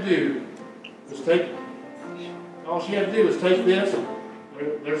had to do was take this.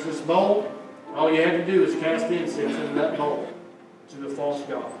 There's this bowl. All you had to do is cast incense into that bowl to the false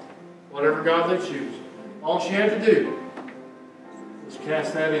god. Whatever god they choose. All she had to do was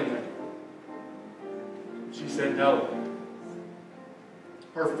cast that in there. She said no.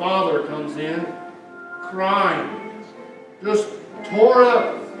 Her father comes in crying, just tore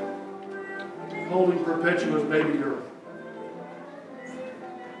up, holding Perpetua's baby girl.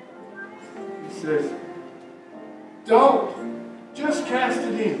 He says, don't. Just cast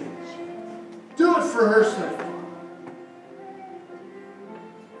it in. Do it for her sake.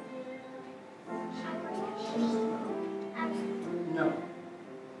 No.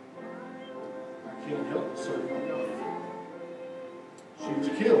 I can't help but serve my God. She was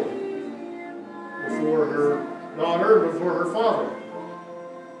killed before her daughter, before her father.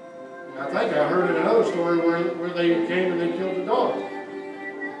 And I think I heard in another story where they came and they killed the daughter.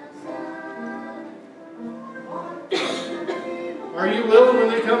 Are you willing when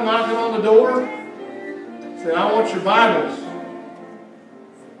they come knocking on the door? Say, I want your Bibles.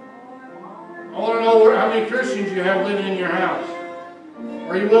 I want to know how many Christians you have living in your house.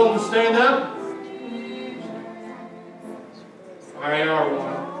 Are you willing to stand up? I are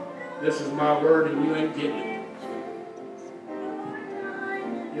one. This is my word and you ain't getting it.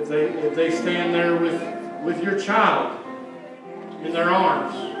 If they stand there with your child in their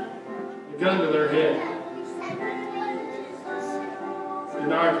arms, a gun to their head,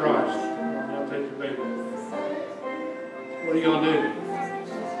 deny Christ, and they'll take your baby. What are you going to do?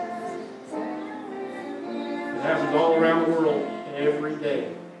 It happens all around the world every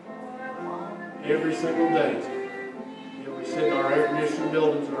day. Every single day. We sit in our air-conditioned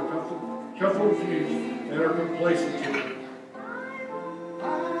buildings and are comfortable views and are complacent to it.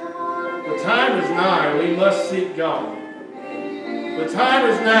 The time is nigh. We must seek God. The time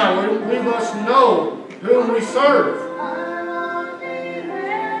is now. We must know whom we serve.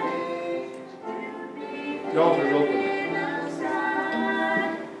 The altar's open.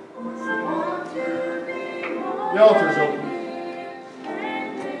 The altar's open.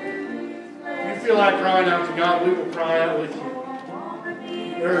 If you feel like crying out to God, we will cry out with you.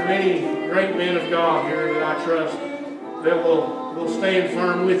 There are many great men of God here that I trust that will stand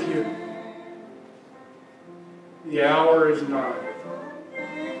firm with you. The hour is nigh.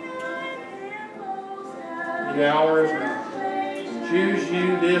 The hour is nigh. Choose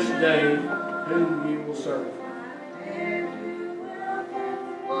you this day whom you will serve.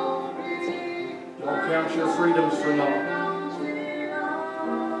 Don't count your freedoms for naught.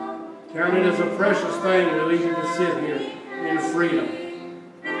 Count it as a precious thing that leads you to sit here in freedom.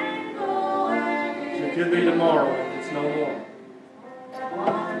 So it could be tomorrow, it's no more.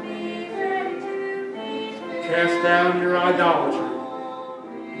 Cast down your idolatry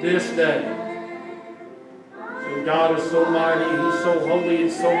this day. So God is so mighty, He's so holy,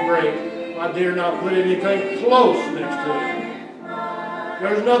 and so great. I dare not put anything close next to Him.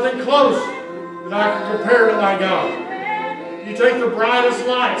 There's nothing close that I can compare to my God. You take the brightest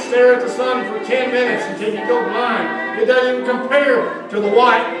light, stare at the sun for 10 minutes until you go blind. It doesn't even compare to the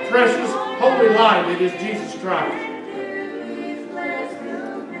white, precious, holy light that is Jesus Christ.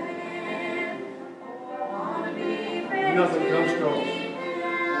 Nothing comes close.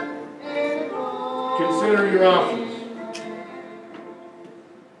 Consider your options.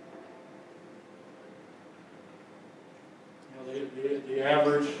 The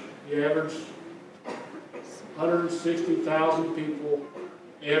average 160,000 people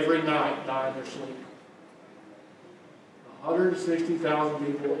every night die in their sleep. 160,000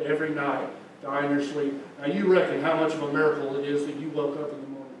 people every night die in their sleep. Now you reckon how much of a miracle it is that you woke up in the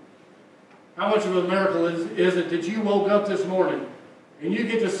morning. How much of a miracle is it that you woke up this morning and you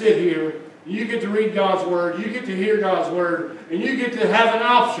get to sit here, and you get to read God's Word, you get to hear God's Word, and you get to have an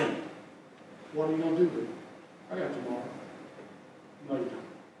option. What are you going to do with it? I got tomorrow. No, you don't.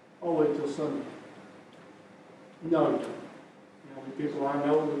 I'll wait till Sunday. No, you don't. You know, the people I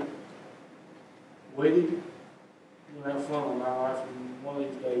know that waited, I'm going to have fun in my life, and one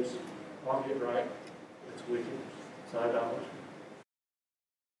of these days, I'll get right. It's wicked. It's idolatry.